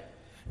spreading.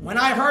 When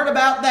I heard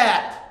about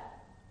that,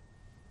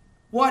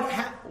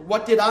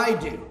 what did I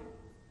do?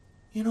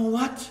 You know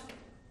what?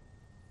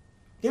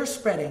 They're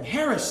spreading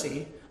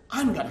heresy.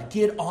 I'm going to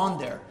get on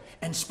there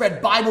and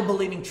spread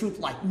Bible-believing truth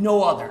like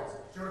no other.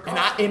 And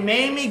it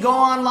made me go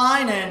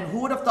online, and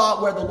who would have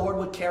thought where the Lord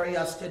would carry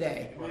us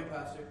today?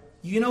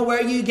 You know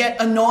where you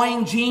get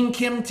annoying Gene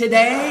Kim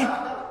today?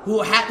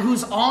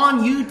 Who's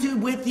on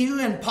YouTube with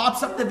you and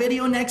pops up the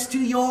video next to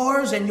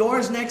yours and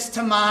yours next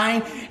to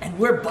mine, and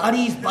we're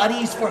buddies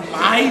for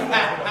life.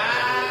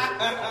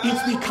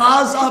 It's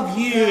because of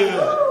you.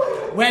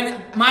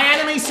 When my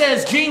enemy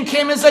says Gene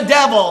Kim is a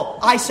devil,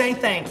 I say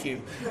thank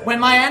you. When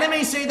my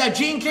enemies say that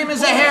Gene Kim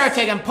is a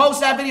heretic and post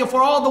that video for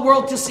all the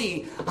world to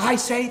see, I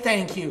say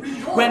thank you.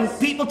 When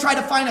people try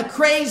to find a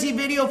crazy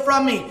video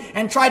from me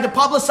and try to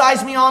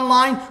publicize me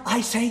online, I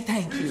say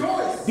thank you.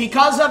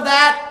 Because of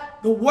that,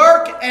 the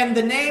work and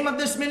the name of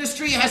this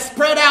ministry has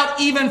spread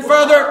out even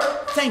further.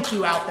 Thank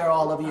you out there,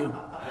 all of you.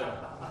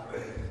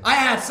 I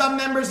had some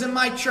members in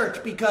my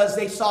church because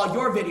they saw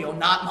your video,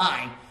 not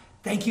mine.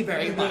 Thank you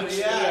very much.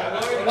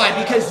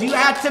 Why? Because you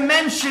had to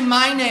mention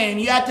my name.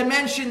 You had to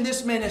mention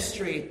this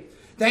ministry.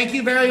 Thank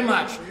you very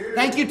much.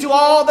 Thank you to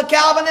all the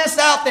Calvinists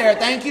out there.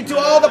 Thank you to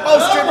all the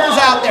post-tribbers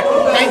out there.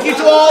 Thank you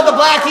to all the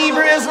black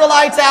Hebrew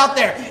Israelites out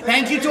there.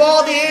 Thank you to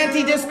all the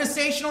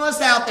anti-dispensationalists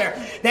out there.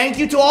 Thank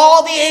you to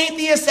all the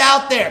atheists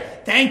out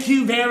there. Thank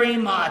you very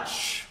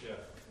much.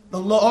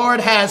 The Lord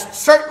has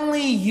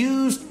certainly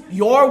used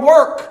your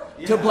work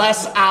to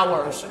bless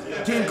ours,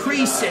 to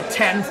increase it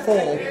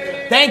tenfold.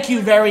 Thank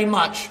you very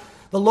much.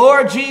 The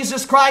Lord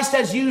Jesus Christ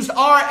has used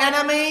our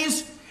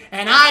enemies,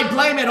 and I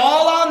blame it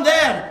all on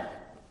them.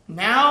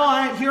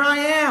 Now here I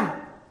am,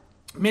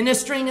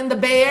 ministering in the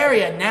Bay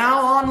Area,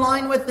 now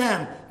online with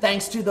them,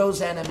 thanks to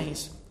those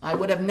enemies. I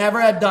would have never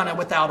have done it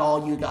without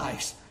all you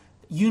guys.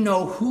 You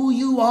know who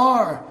you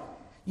are.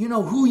 You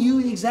know who you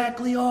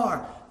exactly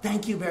are.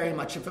 thank you very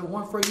much. If it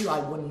weren't for you, I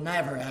would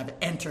never have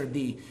entered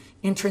the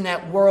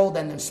internet world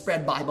and then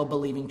spread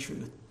Bible-believing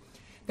truth.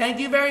 Thank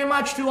you very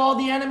much to all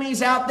the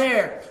enemies out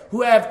there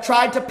who have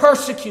tried to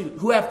persecute,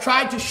 who have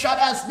tried to shut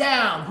us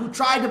down, who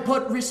tried to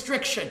put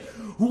restriction,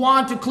 who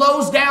want to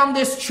close down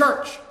this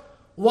church.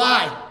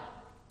 Why?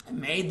 It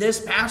made this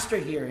pastor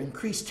here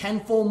increase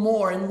tenfold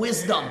more in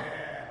wisdom.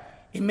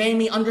 It made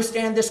me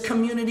understand this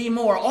community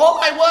more. All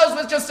I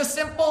was just a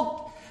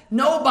simple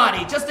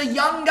nobody, just a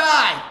young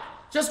guy.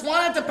 Just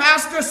wanted to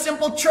pastor a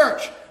simple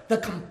church. The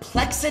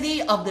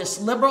complexity of this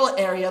liberal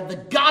area, the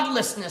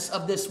godlessness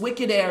of this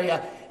wicked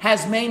area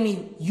has made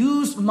me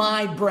use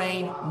my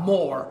brain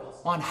more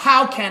on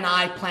how can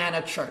I plant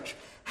a church?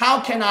 How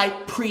can I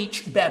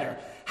preach better?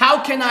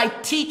 How can I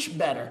teach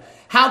better?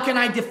 How can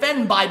I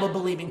defend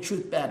Bible-believing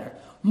truth better?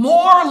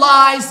 More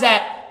lies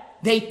that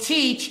they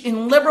teach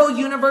in liberal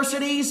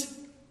universities,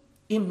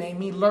 it made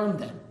me learn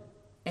them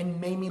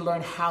and made me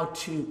learn how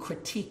to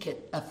critique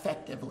it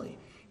effectively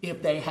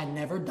if they had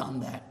never done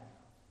that.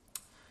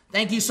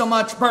 Thank you so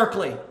much,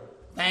 Berkeley.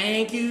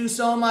 Thank you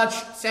so much,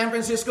 San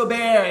Francisco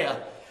Bay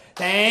Area.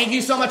 Thank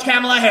you so much,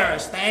 Kamala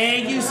Harris.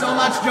 Thank you so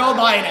much, Joe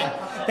Biden.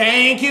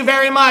 Thank you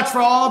very much for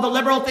all the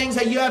liberal things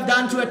that you have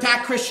done to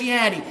attack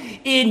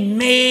Christianity. It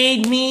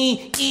made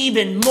me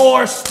even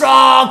more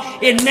strong.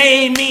 It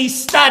made me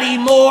study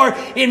more.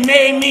 It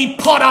made me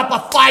put up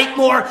a fight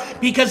more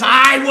because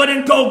I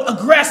wouldn't go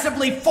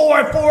aggressively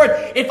forward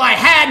if I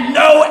had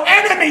no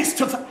enemies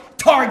to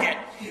target.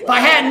 If I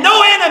had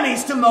no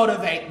enemies to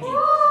motivate me.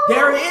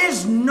 There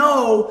is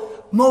no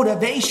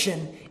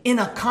motivation in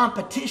a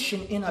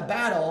competition, in a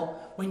battle,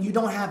 when you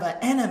don't have an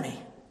enemy.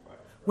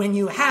 When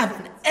you have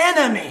an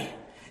enemy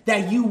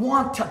that you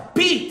want to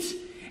beat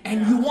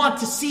and you want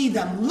to see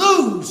them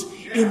lose,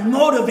 it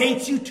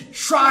motivates you to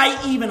try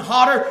even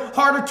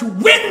harder to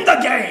win the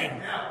game.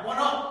 Yeah, one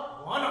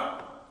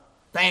up.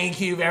 Thank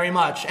you very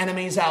much,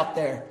 enemies out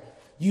there.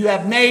 You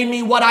have made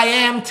me what I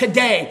am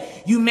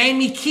today. You made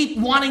me keep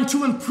wanting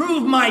to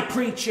improve my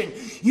preaching.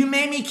 You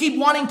made me keep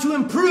wanting to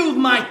improve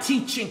my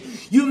teaching.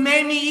 You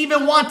made me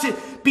even want to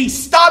be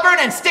stubborn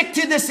and stick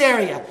to this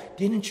area.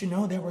 Didn't you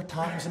know there were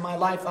times in my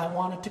life I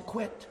wanted to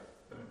quit?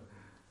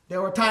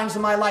 There were times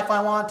in my life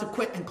I wanted to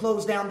quit and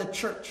close down the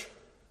church.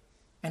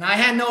 And I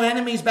had no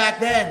enemies back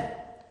then.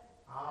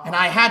 And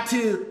I had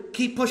to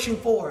keep pushing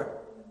forward.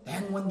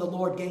 Then when the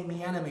Lord gave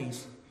me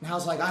enemies, and I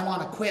was like, I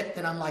want to quit.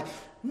 Then I'm like,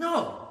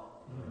 no.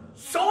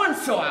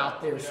 So-and-so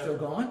out there is still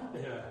going.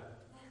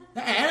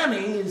 The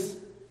enemy is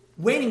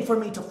waiting for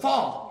me to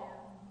fall.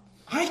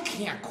 I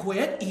can't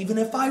quit even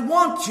if I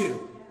want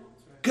to.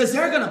 Because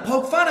they're going to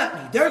poke fun at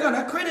me. They're going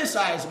to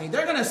criticize me.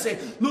 They're going to say,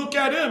 look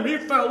at him,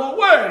 he fell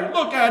away.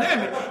 Look at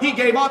him, he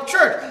gave up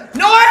church.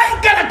 No, I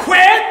ain't going to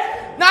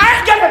quit. No, I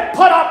ain't going to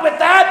put up with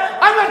that.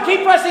 I'm going to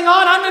keep pressing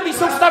on. I'm going to be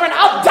so stubborn,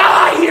 I'll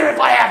die here if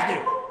I have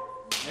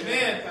to.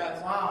 Amen.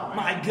 Wow.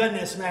 My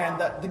goodness, man.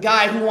 The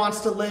guy who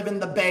wants to live in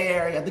the Bay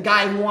Area, the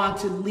guy who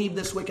wants to leave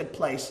this wicked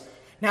place.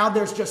 Now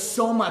there's just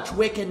so much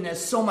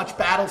wickedness, so much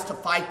battles to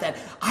fight that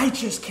I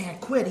just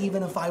can't quit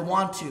even if I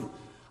want to.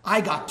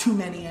 I got too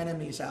many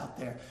enemies out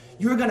there.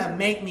 You're going to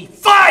make me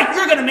fight.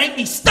 You're going to make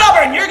me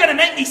stubborn. You're going to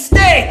make me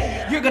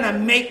stay. You're going to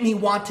make me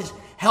want to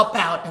help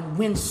out and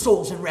win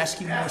souls and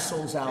rescue more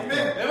souls out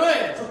there.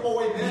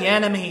 The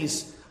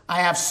enemies,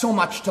 I have so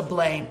much to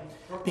blame.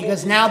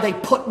 Because now they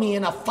put me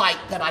in a fight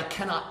that I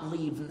cannot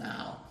leave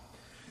now.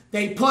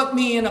 They put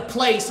me in a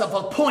place of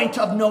a point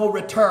of no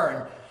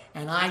return.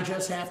 And I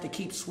just have to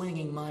keep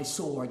swinging my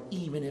sword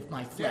even if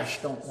my flesh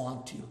don't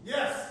want to.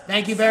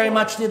 Thank you very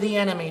much to the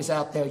enemies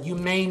out there. You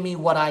made me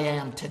what I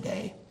am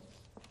today.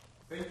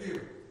 Thank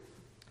you.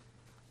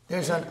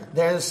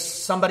 There's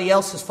somebody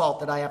else's fault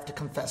that I have to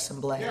confess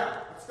and blame. Yeah,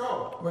 let's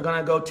go. We're going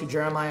to go to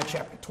Jeremiah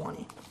chapter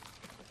 20.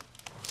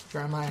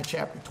 Jeremiah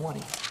chapter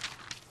 20.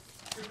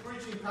 Good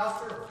preaching,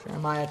 Pastor.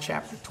 Jeremiah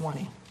chapter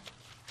 20.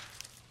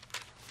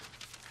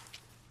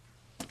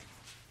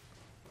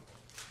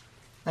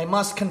 I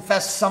must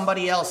confess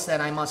somebody else that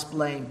I must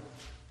blame.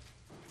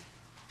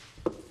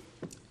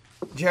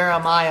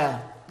 Jeremiah,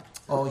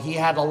 he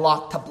had a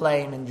lot to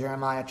blame in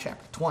Jeremiah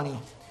chapter 20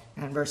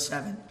 and verse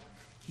 7.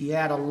 He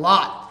had a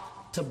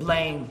lot to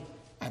blame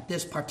at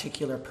this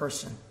particular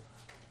person.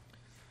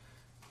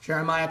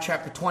 Jeremiah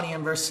chapter 20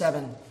 and verse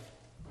 7.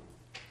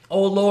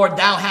 O Lord,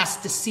 thou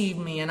hast deceived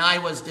me, and I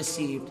was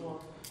deceived.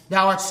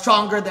 Thou art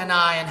stronger than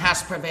I, and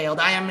hast prevailed.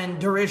 I am in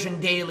derision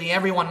daily.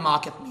 Everyone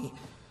mocketh me.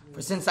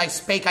 For since I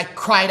spake, I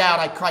cried out.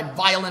 I cried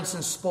violence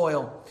and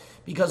spoil.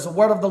 Because the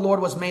word of the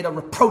Lord was made a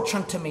reproach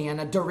unto me, and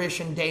a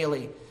derision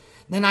daily.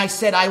 Then I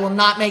said, I will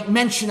not make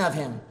mention of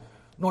him,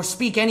 nor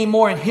speak any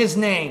more in his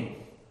name.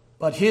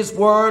 But his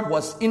word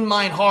was in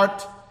mine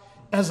heart,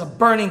 as a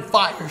burning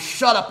fire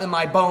shut up in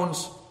my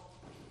bones.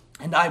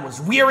 And I was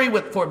weary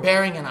with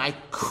forbearing, and I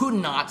could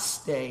not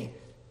stay.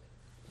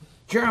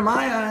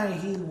 Jeremiah,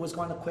 he was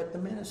going to quit the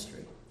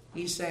ministry.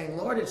 He's saying,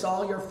 Lord, it's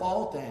all your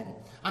fault, and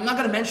I'm not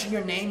going to mention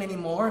your name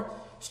anymore.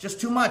 It's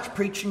just too much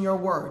preaching your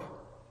word.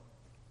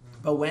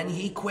 But when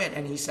he quit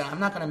and he said, I'm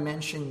not going to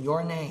mention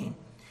your name,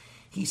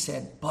 he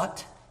said,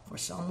 but for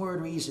some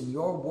weird reason,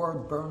 your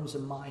word burns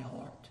in my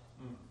heart.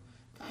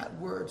 That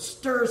word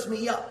stirs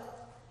me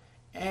up.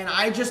 And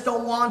I just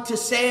don't want to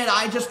say it.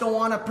 I just don't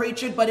want to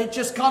preach it, but it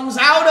just comes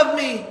out of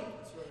me.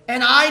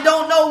 And I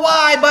don't know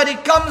why, but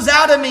it comes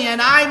out of me,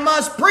 and I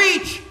must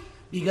preach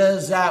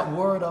because that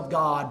word of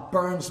God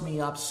burns me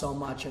up so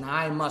much, and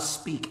I must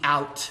speak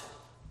out.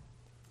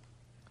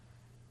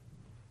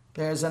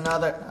 There's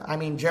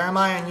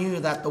Jeremiah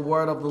knew that the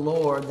word of the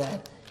Lord,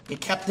 that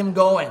it kept him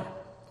going.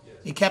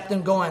 It kept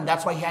him going.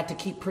 That's why he had to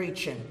keep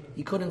preaching.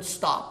 He couldn't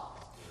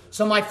stop.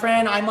 So my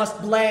friend, I must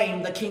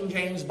blame the King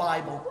James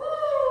Bible.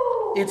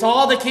 It's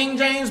all the King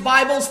James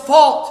Bible's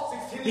fault.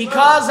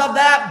 Because of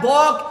that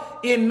book,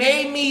 it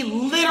made me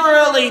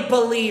literally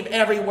believe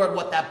every word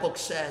what that book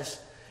says.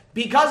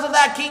 Because of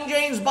that King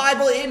James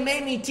Bible, it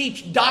made me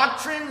teach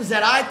doctrines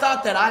that I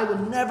thought that I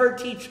would never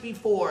teach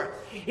before.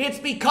 It's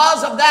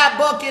because of that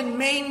book it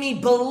made me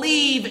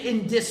believe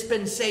in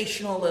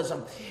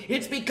dispensationalism.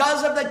 It's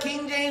because of the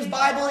King James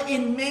Bible it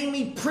made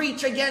me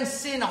preach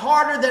against sin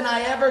harder than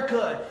I ever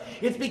could.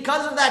 It's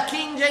because of that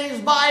King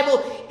James Bible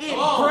it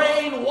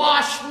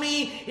brainwashed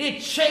me. It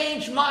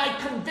changed my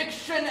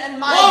conviction and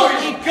my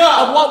belief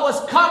of what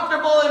was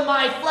comfortable in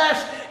my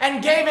flesh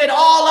and gave it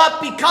all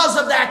up because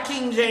of that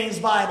King James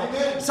Bible.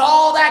 Amen. It's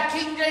all that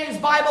King James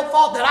Bible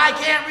fault that I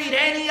can't read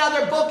any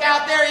other book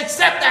out there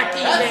except that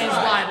King James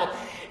Bible.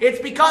 It's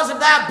because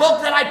of that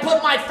book that I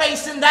put my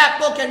face in that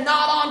book and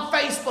not on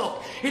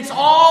Facebook. It's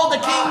all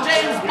the King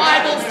James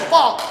Bible's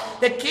fault.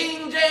 The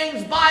King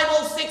James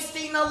Bible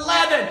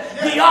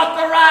 1611, the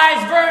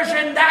authorized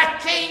version, that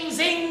King's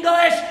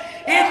English,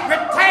 it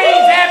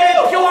retains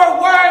every pure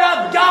word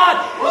of God,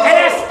 and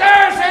it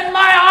stirs in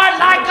my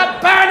heart like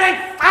a burning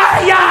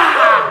fire.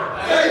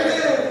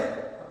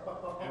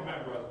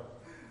 Amen, brother.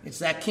 It's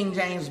that King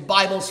James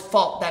Bible's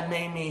fault that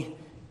made me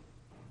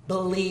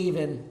believe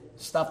in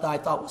stuff that I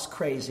thought was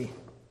crazy.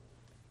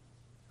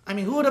 I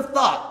mean, who would have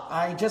thought?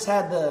 I just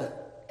had a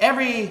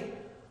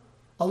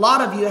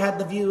lot of you had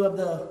the view of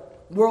the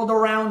world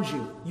around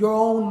you. Your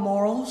own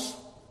morals.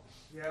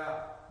 Yeah.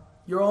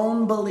 Your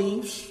own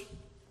beliefs.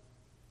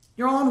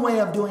 Your own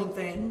way of doing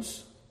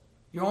things.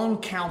 Your own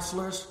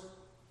counselors.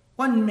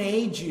 What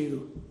made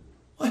you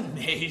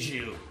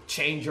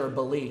change your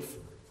belief?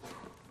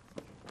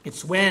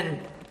 It's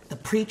when the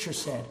preacher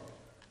said,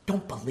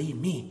 "Don't believe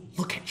me.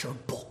 Look at your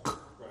book.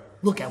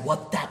 Look at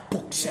what that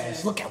book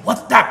says. Look at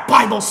what that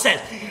Bible says."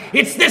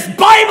 It's this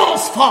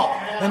Bible's fault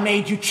that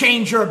made you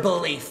change your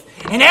belief.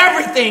 And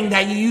everything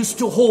that you used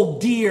to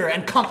hold dear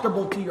and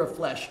comfortable to your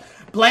flesh.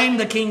 Blame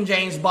the King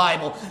James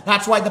Bible.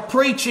 That's why the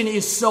preaching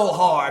is so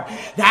hard.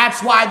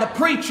 That's why the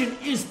preaching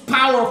is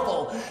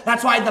powerful.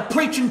 That's why the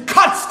preaching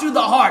cuts to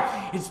the heart.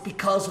 It's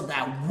because of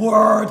that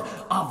word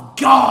of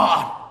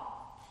God.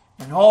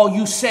 And all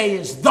you say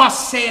is,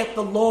 "Thus saith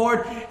the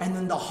Lord," and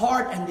then the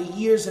heart and the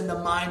ears and the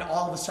mind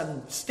all of a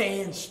sudden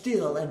stand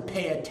still and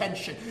pay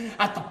attention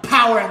at the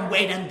power and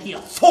weight and the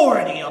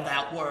authority of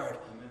that word.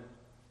 Amen.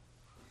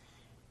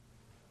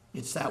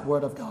 It's that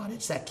word of God.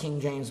 It's that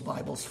King James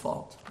Bible's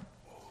fault.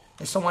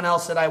 There's someone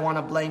else that I want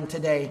to blame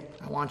today.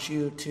 I want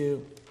you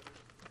to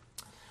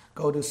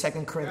go to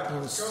 2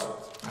 Corinthians.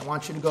 I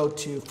want you to go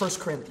to 1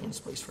 Corinthians,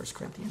 please. 1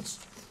 Corinthians.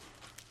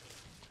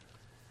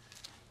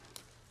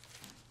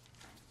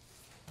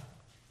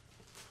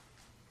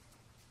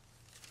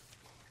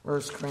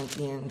 1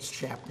 Corinthians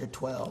chapter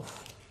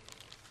 12.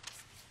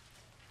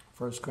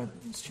 1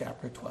 Corinthians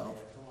chapter 12.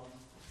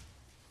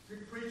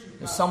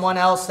 There's someone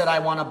else that I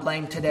want to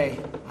blame today.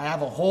 I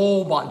have a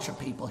whole bunch of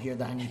people here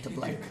that I need to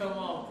blame. Come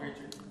on,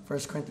 preacher.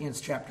 1 Corinthians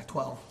chapter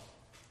 12.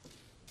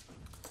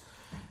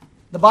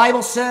 The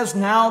Bible says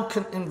now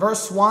in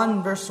verse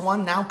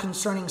 1, "Now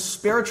concerning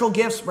spiritual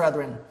gifts,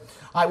 brethren,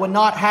 I would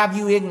not have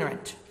you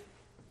ignorant.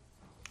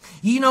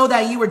 Ye know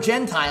that ye were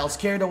Gentiles,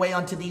 carried away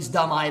unto these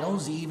dumb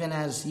idols, even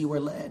as ye were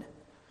led.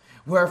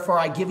 Wherefore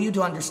I give you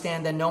to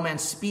understand that no man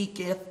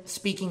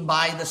speaking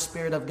by the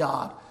Spirit of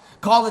God,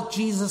 calleth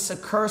Jesus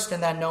accursed,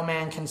 and that no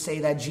man can say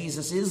that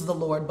Jesus is the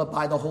Lord, but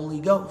by the Holy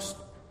Ghost.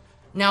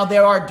 Now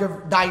there are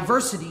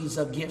diversities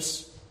of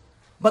gifts,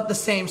 but the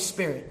same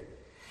Spirit.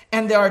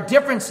 And there are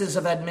differences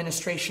of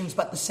administrations,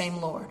 but the same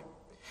Lord.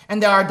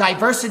 And there are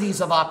diversities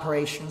of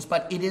operations,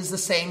 but it is the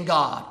same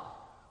God,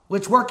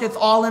 which worketh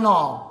all in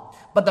all.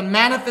 But the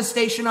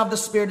manifestation of the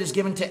Spirit is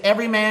given to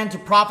every man to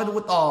profit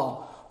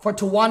withal. For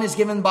to one is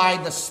given by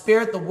the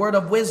Spirit the word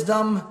of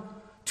wisdom,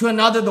 to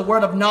another the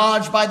word of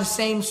knowledge by the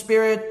same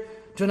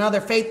Spirit, to another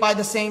faith by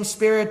the same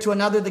Spirit, to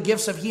another the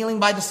gifts of healing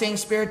by the same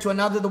Spirit, to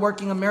another the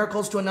working of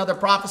miracles, to another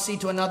prophecy,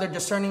 to another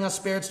discerning of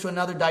spirits, to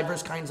another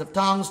diverse kinds of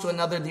tongues, to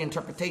another the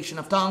interpretation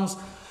of tongues.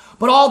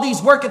 But all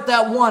these worketh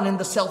that one and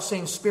the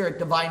selfsame Spirit,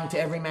 dividing to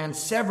every man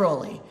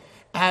severally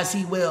as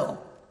he will."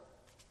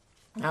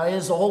 Now it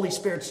is the Holy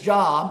Spirit's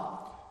job,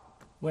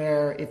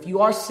 where if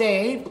you are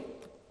saved,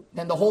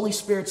 then the Holy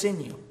Spirit's in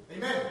you.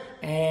 Amen.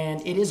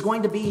 And it is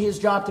going to be his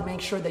job to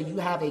make sure that you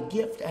have a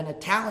gift and a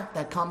talent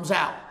that comes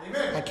out.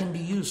 Amen. That can be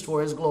used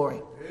for his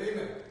glory.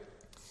 Amen.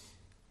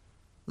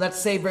 Let's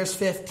say verse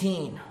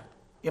 15.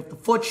 If the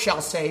foot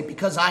shall say,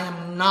 because I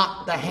am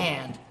not the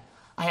hand,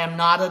 I am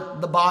not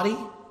of the body,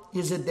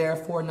 is it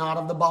therefore not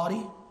of the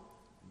body?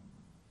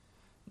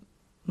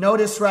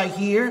 Notice right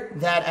here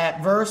that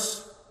at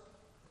verse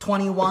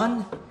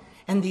 21,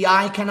 and the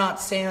eye cannot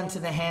say unto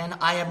the hand,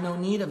 I have no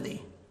need of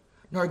thee.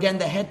 Nor again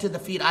the head to the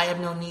feet, I have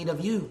no need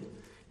of you.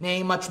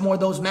 Nay, much more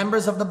those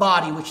members of the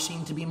body which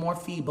seem to be more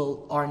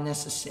feeble are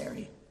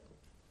necessary.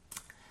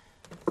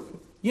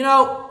 You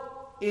know,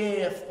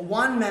 if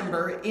one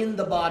member in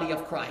the body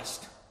of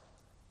Christ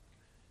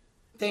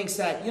thinks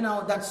that,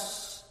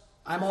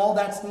 I'm all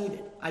that's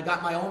needed. I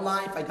got my own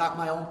life. I got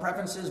my own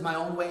preferences, my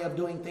own way of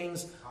doing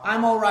things.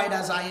 I'm all right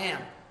as I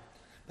am.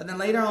 But then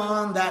later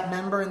on, that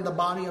member in the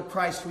body of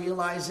Christ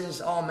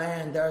realizes, oh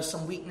man, there are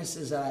some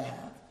weaknesses that I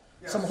have.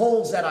 Yes. Some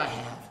holes that I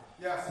have.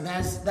 Yes. And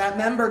as that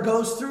member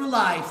goes through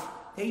life,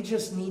 they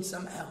just need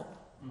some help.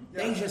 Yes.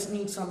 They just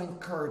need some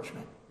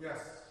encouragement. Yes.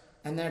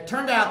 And then it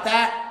turned out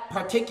that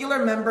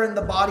particular member in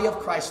the body of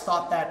Christ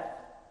thought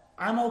that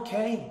I'm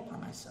okay by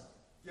myself.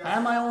 Yes. I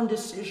have my own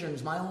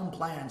decisions, my own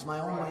plans, my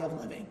own way of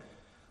living.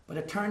 But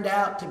it turned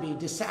out to be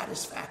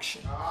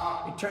dissatisfaction.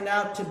 It turned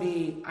out to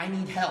be, I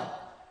need help.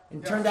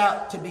 It turned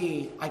out to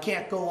be, I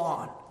can't go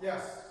on.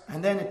 Yes.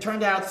 And then it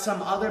turned out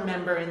some other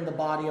member in the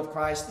body of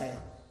Christ that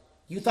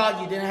you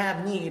thought you didn't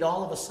have need,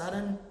 all of a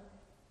sudden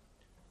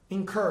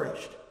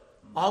encouraged.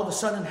 All of a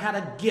sudden had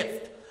a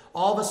gift.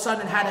 All of a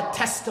sudden had a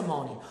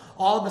testimony.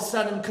 All of a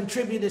sudden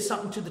contributed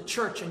something to the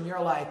church, and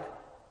you're like,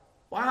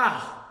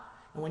 wow.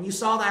 And when you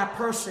saw that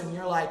person,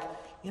 you're like,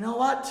 you know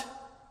what?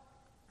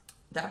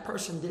 That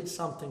person did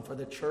something for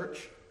the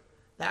church.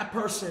 That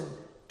person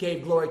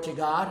gave glory to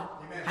God.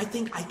 Amen. I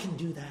think I can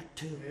do that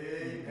too.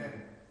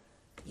 Amen.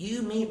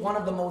 You meet one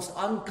of the most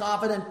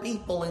unconfident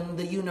people in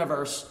the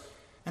universe,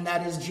 and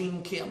that is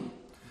Gene Kim.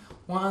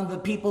 One of the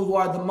people who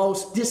are the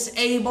most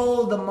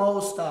disabled, the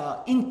most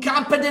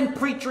incompetent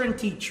preacher and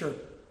teacher.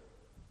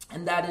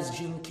 And that is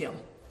Gene Kim.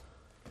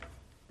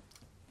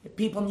 If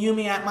people knew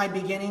me at my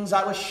beginnings,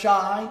 I was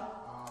shy.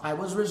 I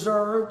was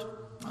reserved.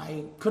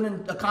 I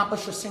couldn't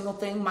accomplish a single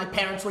thing. My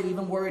parents were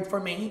even worried for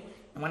me.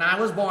 And when I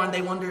was born,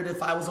 they wondered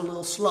if I was a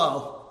little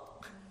slow.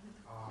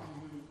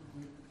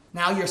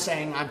 Now you're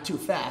saying I'm too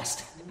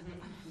fast.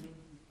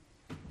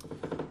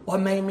 What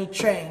made me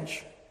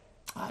change?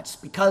 It's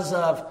because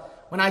of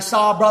when I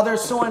saw brother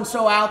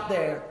so-and-so out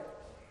there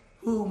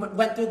who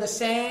went through the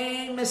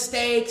same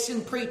mistakes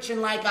in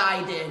preaching like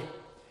I did.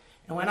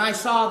 And when I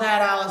saw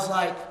that, I was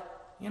like,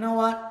 you know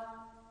what?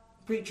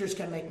 Preachers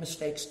can make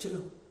mistakes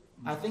too.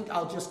 I think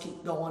I'll just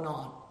keep going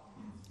on.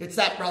 It's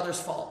that brother's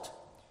fault.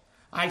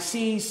 I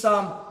see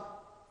some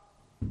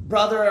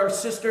brother or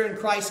sister in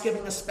Christ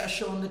giving a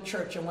special in the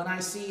church. And when I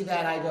see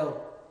that, I go,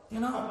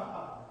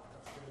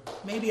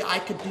 maybe I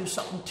could do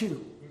something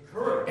too.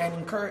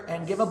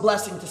 And give a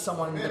blessing to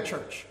someone in the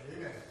church.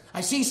 Amen.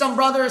 I see some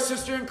brother or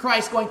sister in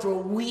Christ going through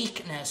a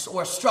weakness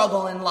or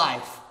struggle in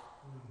life.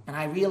 And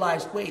I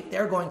realized, wait,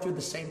 they're going through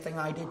the same thing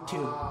I did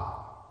too.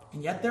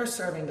 And yet they're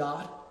serving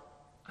God.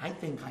 I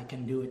think I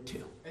can do it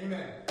too.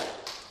 Amen.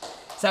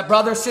 It's that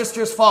brother or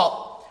sister's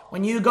fault.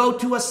 When you go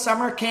to a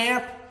summer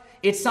camp,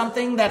 it's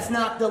something that's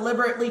not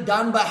deliberately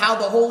done, but how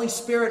the Holy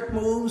Spirit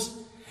moves.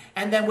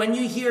 And then when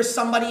you hear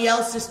somebody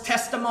else's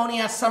testimony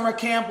at summer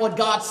camp, what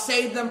God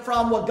saved them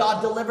from, what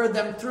God delivered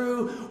them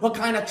through, what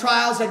kind of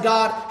trials that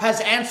God has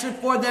answered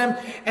for them,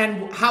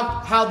 and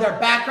how their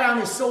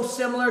background is so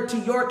similar to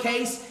your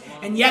case,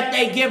 and yet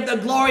they give the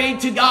glory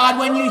to God.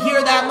 When you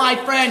hear that, my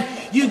friend,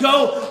 you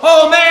go,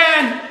 oh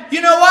man,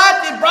 you know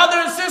what? If brother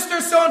and sister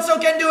so-and-so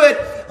can do it,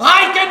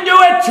 I can do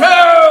it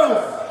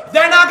too. If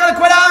they're not going to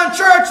quit out in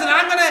church,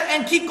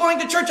 and keep going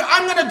to church,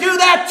 I'm going to do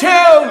that too.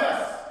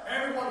 Yes,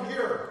 everyone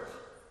here.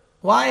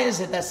 Why is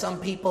it that some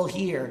people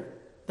here,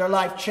 their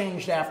life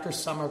changed after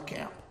summer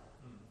camp?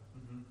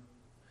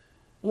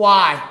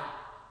 Why?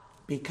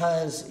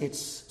 Because it's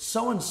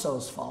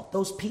so-and-so's fault,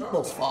 those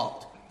people's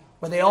fault.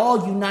 Were they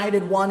all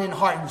united one in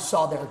heart and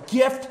saw their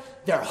gift,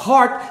 their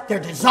heart, their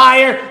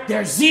desire,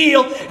 their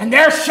zeal, and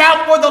their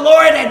shout for the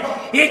Lord, and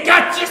it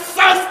got you so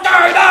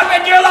stirred up,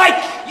 and you're like,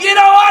 you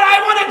know what, I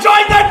want to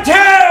join them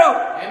too!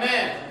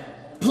 Amen.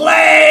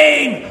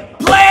 Blame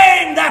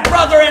that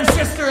brother and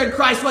sister in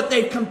Christ, what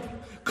they've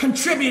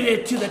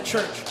contributed to the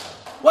church.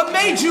 What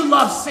made you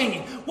love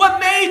singing? What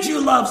made you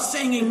love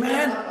singing,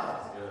 man?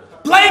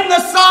 Blame the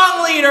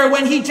song leader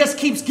when he just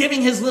keeps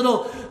giving his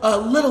little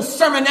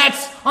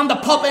sermonettes on the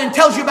pulpit and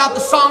tells you about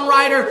the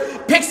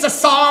songwriter, picks a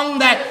song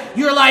that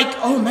you're like,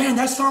 oh man,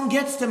 that song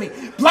gets to me.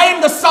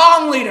 Blame the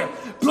song leader.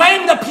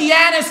 Blame the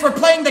pianist for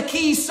playing the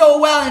keys so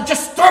well and it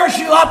just stirs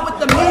you up with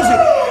the music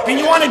and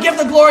you want to give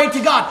the glory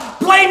to God.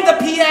 Blame the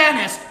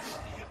pianist.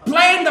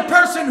 Blame the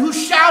person who's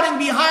shouting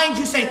behind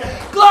you saying,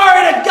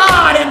 glory to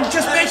God, and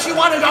just makes you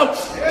want to go,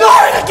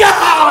 glory to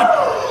God.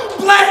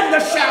 Blame the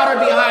shouter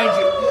behind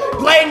you.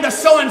 Blame the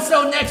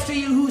so-and-so next to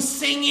you who's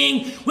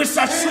singing with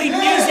such sweet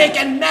music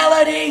and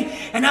melody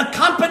and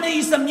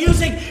accompanies the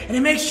music, and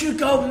it makes you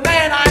go,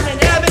 man, I'm in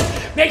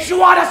heaven. Makes you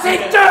want to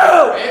sing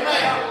too.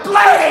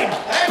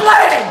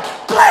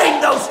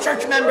 Blame those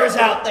church members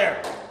out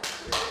there.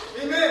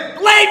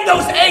 Blame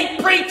those 8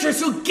 preachers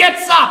who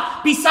gets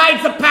up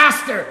besides the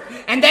pastor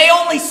and they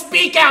only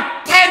speak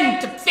out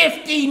 10 to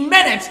 15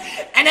 minutes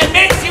and it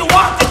makes you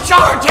want to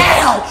charge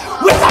hell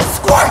with a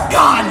squirt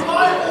gun.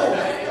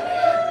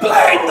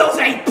 Blame those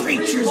 8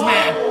 preachers,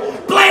 man.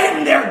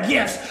 Blame their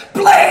gifts.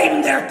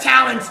 Blame their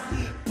talents.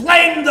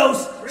 Blame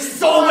those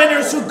soul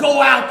winners who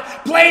go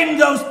out. Blame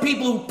those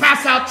people who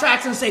pass out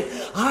tracts and say,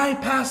 I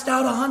passed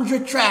out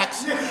 100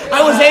 tracts.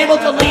 I was able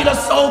to lead a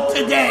soul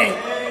today.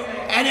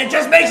 And it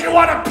just makes you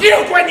want to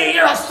puke when you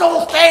hear a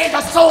soul saved,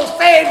 a soul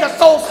saved, a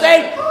soul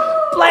saved.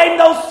 Blame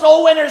those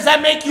soul winners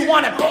that make you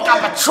want to pick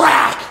up a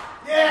tract.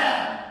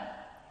 Yeah.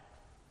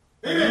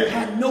 You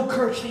had no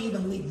courage to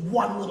even leave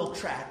one little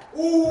tract.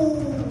 Ooh.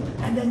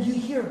 And then you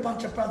hear a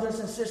bunch of brothers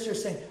and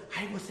sisters saying,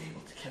 I was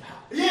able to give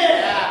out.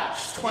 Yeah.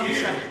 Just 20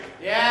 tracts.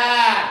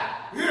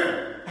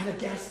 Yeah. At a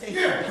gas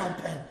station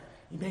pumping.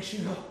 It makes you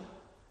go,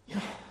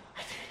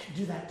 I think I can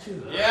do that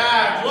too.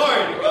 Yeah.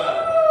 Glory to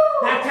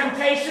God. That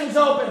temptation's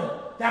open.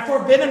 That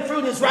forbidden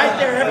fruit is right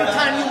there every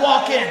time you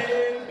walk in.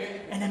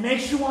 And it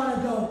makes you want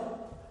to go.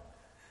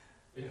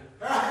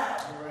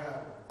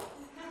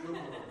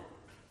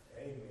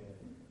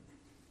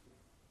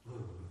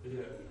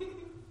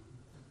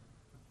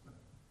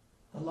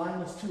 The line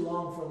was too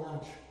long for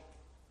lunch.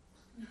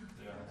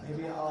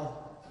 Maybe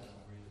I'll...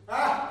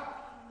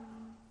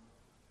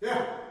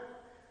 Yeah.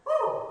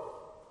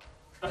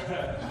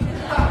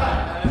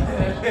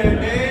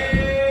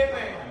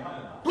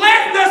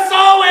 Blame the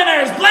soul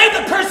winners. Blame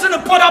the person who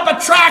put up a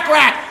track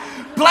rack.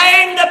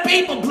 Blame the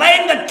people.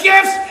 Blame the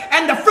gifts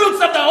and the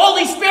fruits of the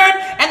Holy Spirit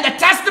and the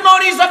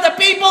testimonies of the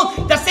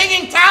people, the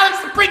singing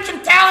talents, the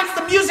preaching talents,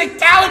 the music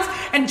talents,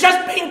 and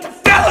just being to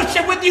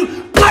fellowship with you.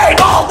 Blame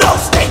all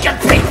those stinking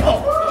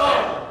people.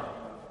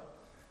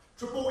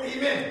 Triple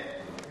amen.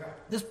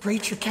 This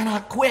preacher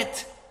cannot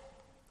quit.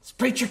 This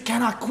preacher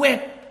cannot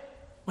quit.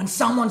 When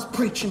someone's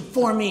preaching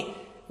for me,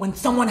 when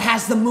someone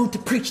has the mood to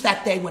preach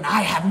that day, when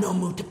I have no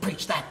mood to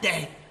preach that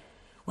day,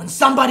 when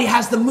somebody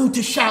has the mood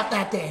to shout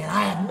that day, and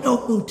I have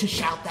no mood to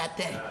shout that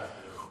day,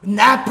 when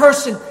that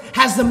person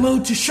has the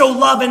mood to show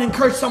love and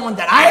encourage someone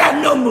that I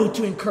have no mood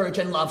to encourage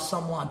and love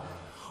someone,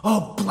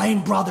 oh,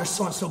 blame brother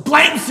so-and-so,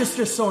 blame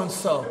sister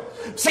so-and-so.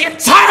 See, I'm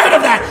tired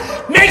of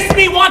that. Makes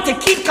me want to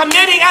keep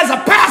committing as a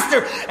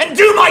pastor and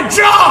do my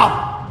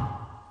job.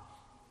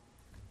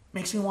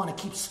 Makes me want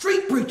to keep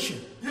street preaching.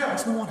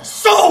 Makes me want to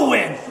soul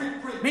win.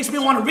 Makes me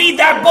want to read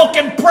that book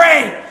and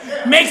pray.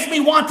 Makes me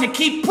want to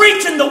keep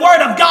preaching the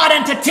word of God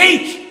and to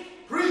teach.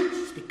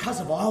 It's because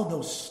of all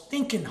those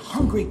stinking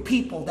hungry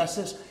people that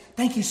says,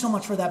 thank you so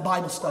much for that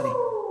Bible study.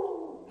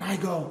 And I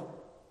go,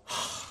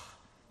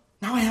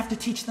 now I have to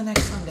teach the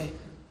next Sunday.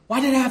 Why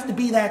did it have to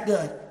be that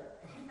good?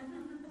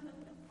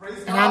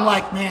 And I'm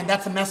like, man,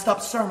 that's a messed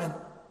up sermon.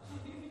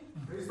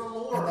 Praise the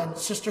Lord. And then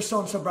sister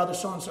so-and-so, brother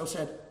so-and-so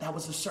said, that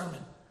was a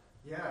sermon.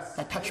 Yes.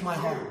 That touched my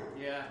heart.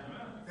 Yeah.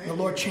 The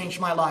Lord changed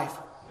my life.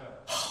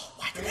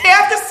 Why did they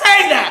have to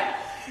say that?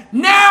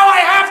 Now I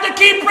have to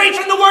keep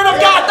preaching the word of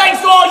God thanks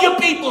to all you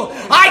people.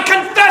 I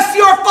confess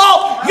your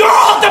fault. You're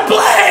all to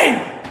blame.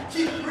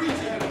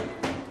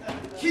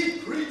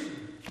 Keep preaching.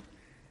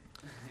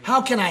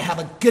 How can I have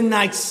a good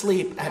night's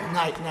sleep at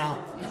night now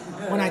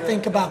when I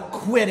think about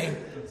quitting?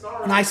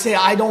 And I say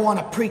I don't want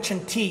to preach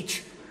and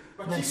teach.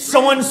 And then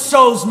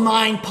so-and-so's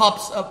mind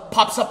pops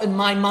up in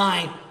my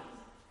mind.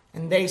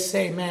 And they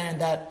say, man,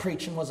 that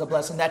preaching was a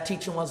blessing. That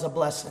teaching was a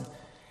blessing.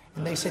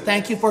 And they say,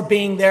 thank you for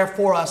being there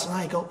for us. And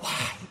I go,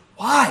 why?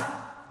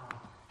 Why?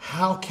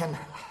 How can...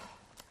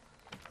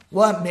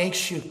 What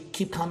makes you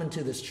keep coming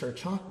to this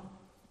church, huh?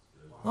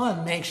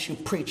 What makes you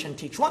preach and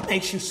teach? What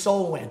makes you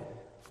soul win?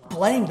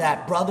 Blame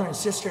that brother and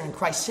sister in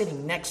Christ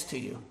sitting next to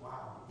you.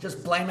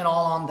 Just blame it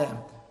all on them.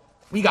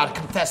 We got to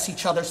confess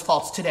each other's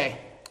faults today.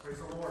 Praise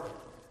the Lord.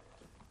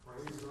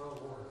 Praise the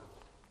Lord.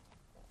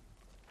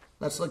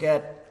 Let's look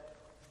at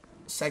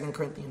 2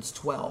 Corinthians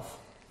 12.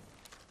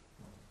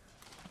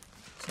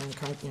 2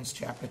 Corinthians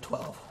chapter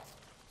 12.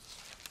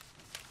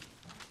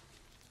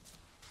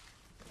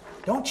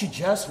 Don't you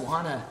just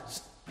want to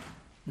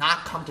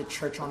not come to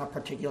church on a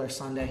particular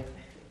Sunday?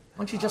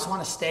 Don't you just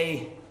want to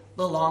stay a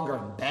little longer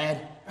in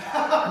bed?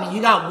 I mean,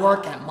 you got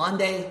work at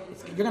Monday.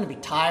 You're going to be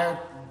tired.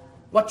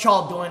 What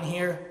y'all doing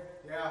here?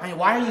 I mean,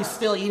 why are you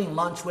still eating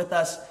lunch with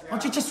us?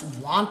 Don't you just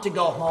want to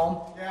go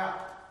home?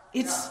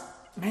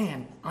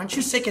 Man, aren't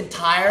you sick and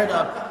tired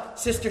of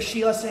Sister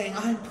Sheila saying,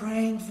 I'm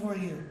praying for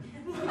you?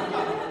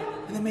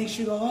 And it makes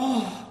you go,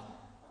 oh.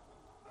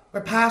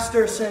 Where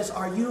pastor says,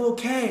 are you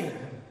okay?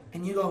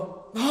 And you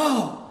go,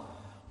 oh.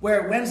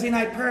 Where Wednesday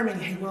night prayer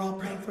meeting, hey, we're all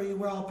praying for you,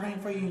 we're all praying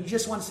for you. And you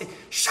just want to say,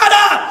 shut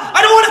up!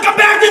 I don't want to come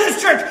back to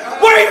this church!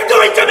 What are you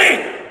doing to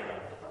me?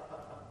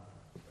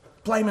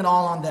 Blame it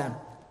all on them.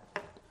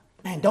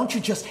 Man, don't you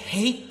just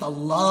hate the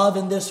love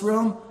in this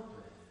room?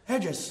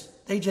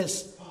 They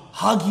just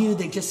hug you,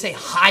 they just say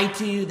hi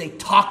to you, they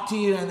talk to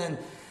you, and then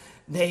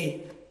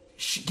they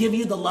give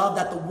you the love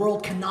that the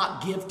world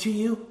cannot give to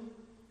you.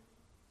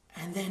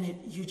 And then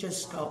you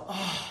just go,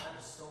 oh.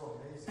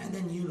 And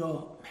then you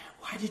go, man,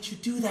 why did you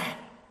do that?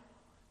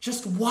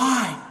 Just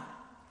why?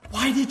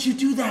 Why did you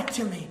do that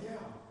to me? Yeah.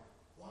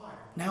 Why?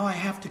 Now I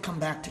have to come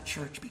back to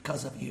church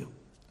because of you.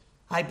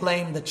 I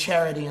blame the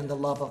charity and the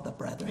love of the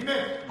brethren.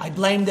 Amen. I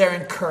blame their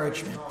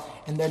encouragement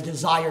and their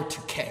desire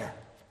to care.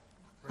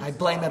 I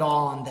blame it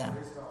all on them.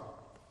 Praise God.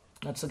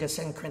 Let's look at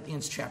 2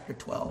 Corinthians chapter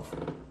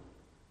 12.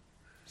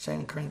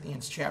 2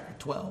 Corinthians chapter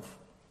 12.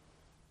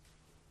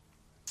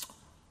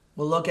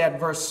 We'll look at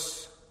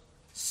verse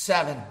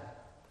 7.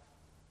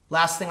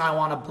 Last thing I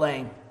want to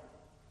blame.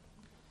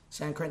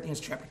 2 Corinthians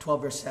chapter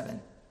 12, verse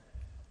 7.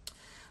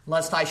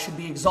 Lest I should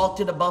be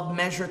exalted above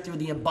measure through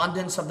the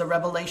abundance of the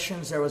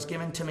revelations, there was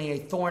given to me a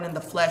thorn in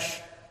the flesh,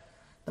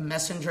 the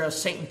messenger of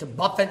Satan to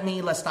buffet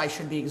me, lest I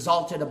should be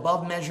exalted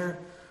above measure.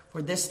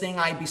 For this thing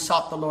I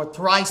besought the Lord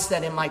thrice,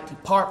 that it might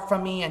depart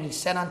from me. And he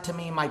said unto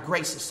me, my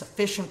grace is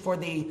sufficient for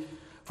thee,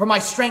 for my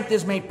strength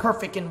is made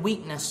perfect in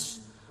weakness.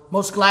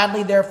 Most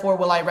gladly, therefore,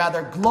 will I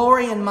rather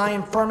glory in my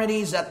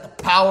infirmities, that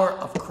the power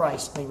of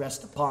Christ may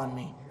rest upon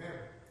me. Amen.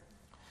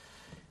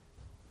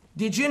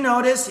 Did you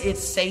notice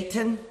it's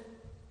Satan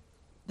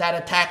that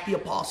attacked the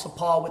Apostle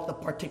Paul with the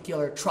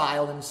particular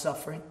trial and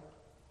suffering?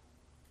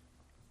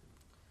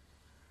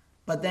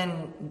 But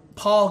then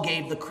Paul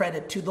gave the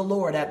credit to the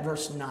Lord at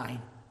verse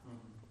 9.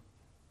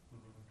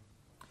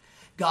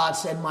 God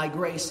said, my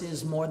grace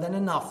is more than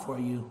enough for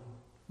you.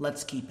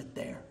 Let's keep it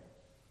there.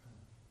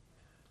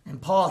 And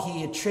Paul,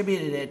 he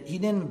attributed it. He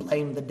didn't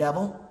blame the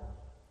devil.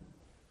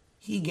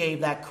 He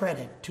gave that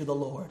credit to the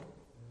Lord.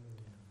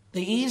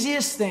 The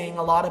easiest thing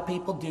a lot of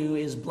people do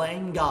is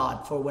blame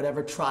God for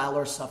whatever trial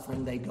or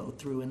suffering they go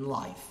through in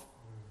life.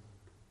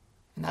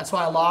 And that's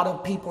why a lot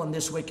of people in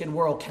this wicked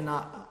world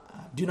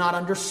do not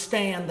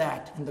understand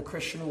that in the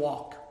Christian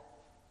walk.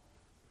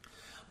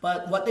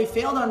 But what they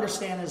fail to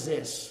understand is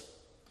this.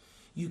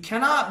 You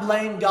cannot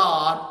blame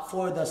God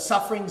for the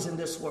sufferings in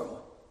this world.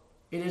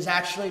 It is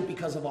actually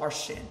because of our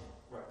sin.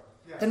 Right.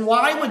 Yes. Then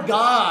why would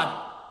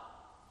God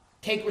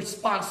take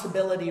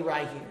responsibility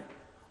right here?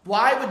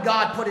 Why would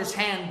God put his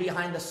hand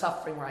behind the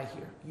suffering right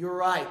here? You're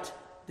right.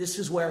 This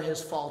is where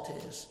his fault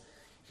is.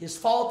 His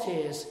fault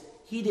is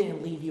he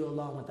didn't leave you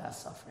alone with that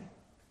suffering.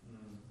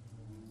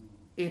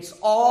 It's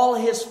all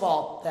his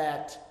fault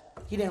that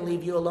he didn't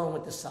leave you alone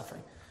with the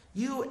suffering.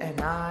 You and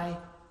I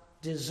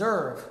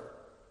deserve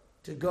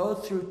to go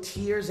through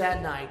tears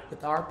at night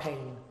with our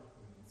pain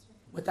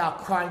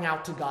without crying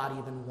out to God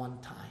even one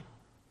time.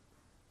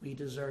 We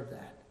deserve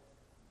that.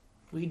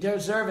 We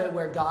deserve it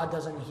where God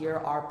doesn't hear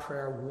our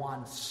prayer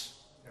once.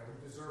 Yeah,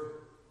 we deserve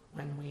it.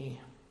 When we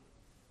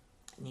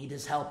need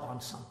his help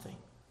on something.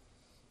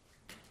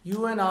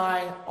 You and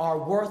I are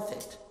worth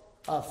it.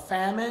 Of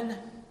famine,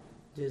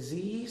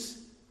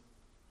 disease,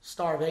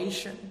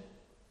 starvation,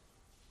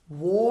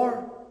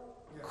 war,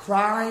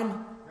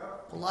 crime,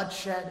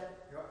 bloodshed.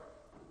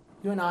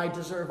 You and I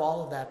deserve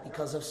all of that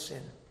because of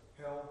sin.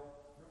 Hell.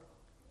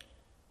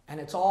 And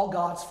it's all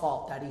God's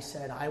fault that he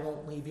said, I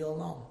won't leave you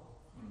alone.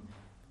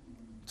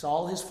 It's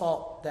all his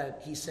fault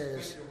that he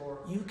says, Thank you, Lord.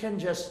 you can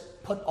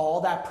just put all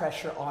that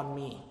pressure on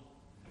me,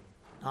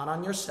 not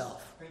on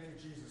yourself. Thank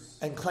you, Jesus.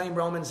 And claim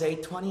Romans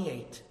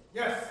 8:28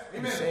 Yes.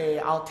 and Amen. say,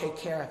 I'll take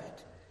care of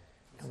it.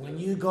 And when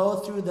you go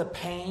through the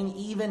pain,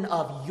 even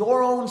of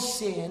your own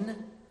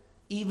sin,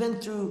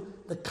 even through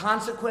the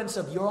consequence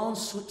of your own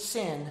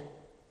sin,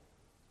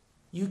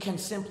 you can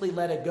simply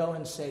let it go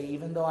and say,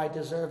 even though I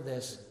deserve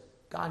this,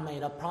 God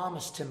made a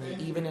promise to me,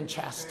 even in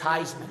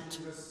chastisement,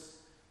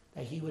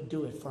 that he would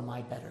do it for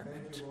my betterment.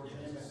 Thank you, Lord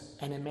Jesus.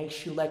 And it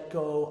makes you let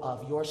go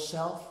of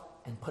yourself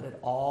and put it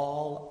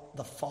all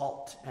the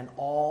fault and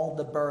all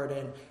the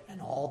burden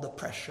and all the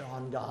pressure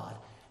on God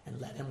and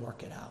let him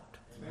work it out.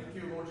 Thank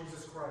you, Lord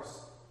Jesus Christ.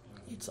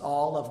 It's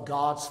all of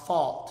God's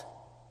fault,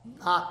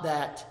 not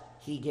that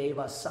he gave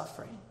us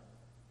suffering.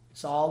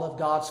 It's all of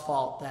God's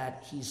fault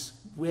that he's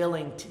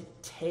willing to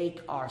take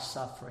our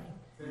suffering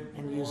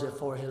and use it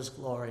for his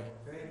glory.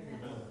 Thank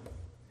you, Lord.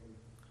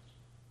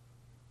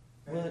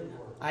 Well, Thank you,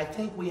 Lord. I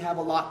think we have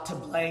a lot to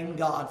blame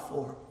God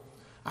for.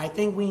 I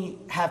think we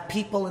have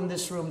people in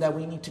this room that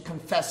we need to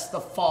confess the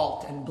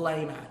fault and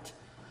blame at.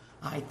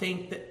 I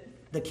think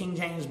that the King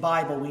James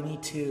Bible, we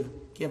need to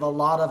give a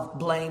lot of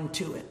blame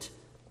to it.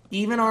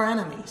 Even our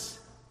enemies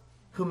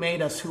who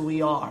made us who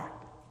we are,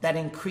 that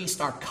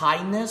increased our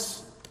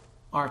kindness,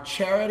 our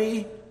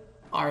charity,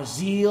 our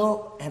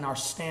zeal, and our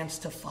stance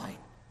to fight.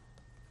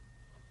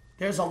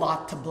 There's a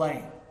lot to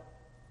blame.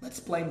 Let's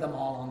blame them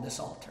all on this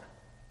altar.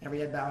 Every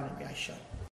head bowed and every eye shut.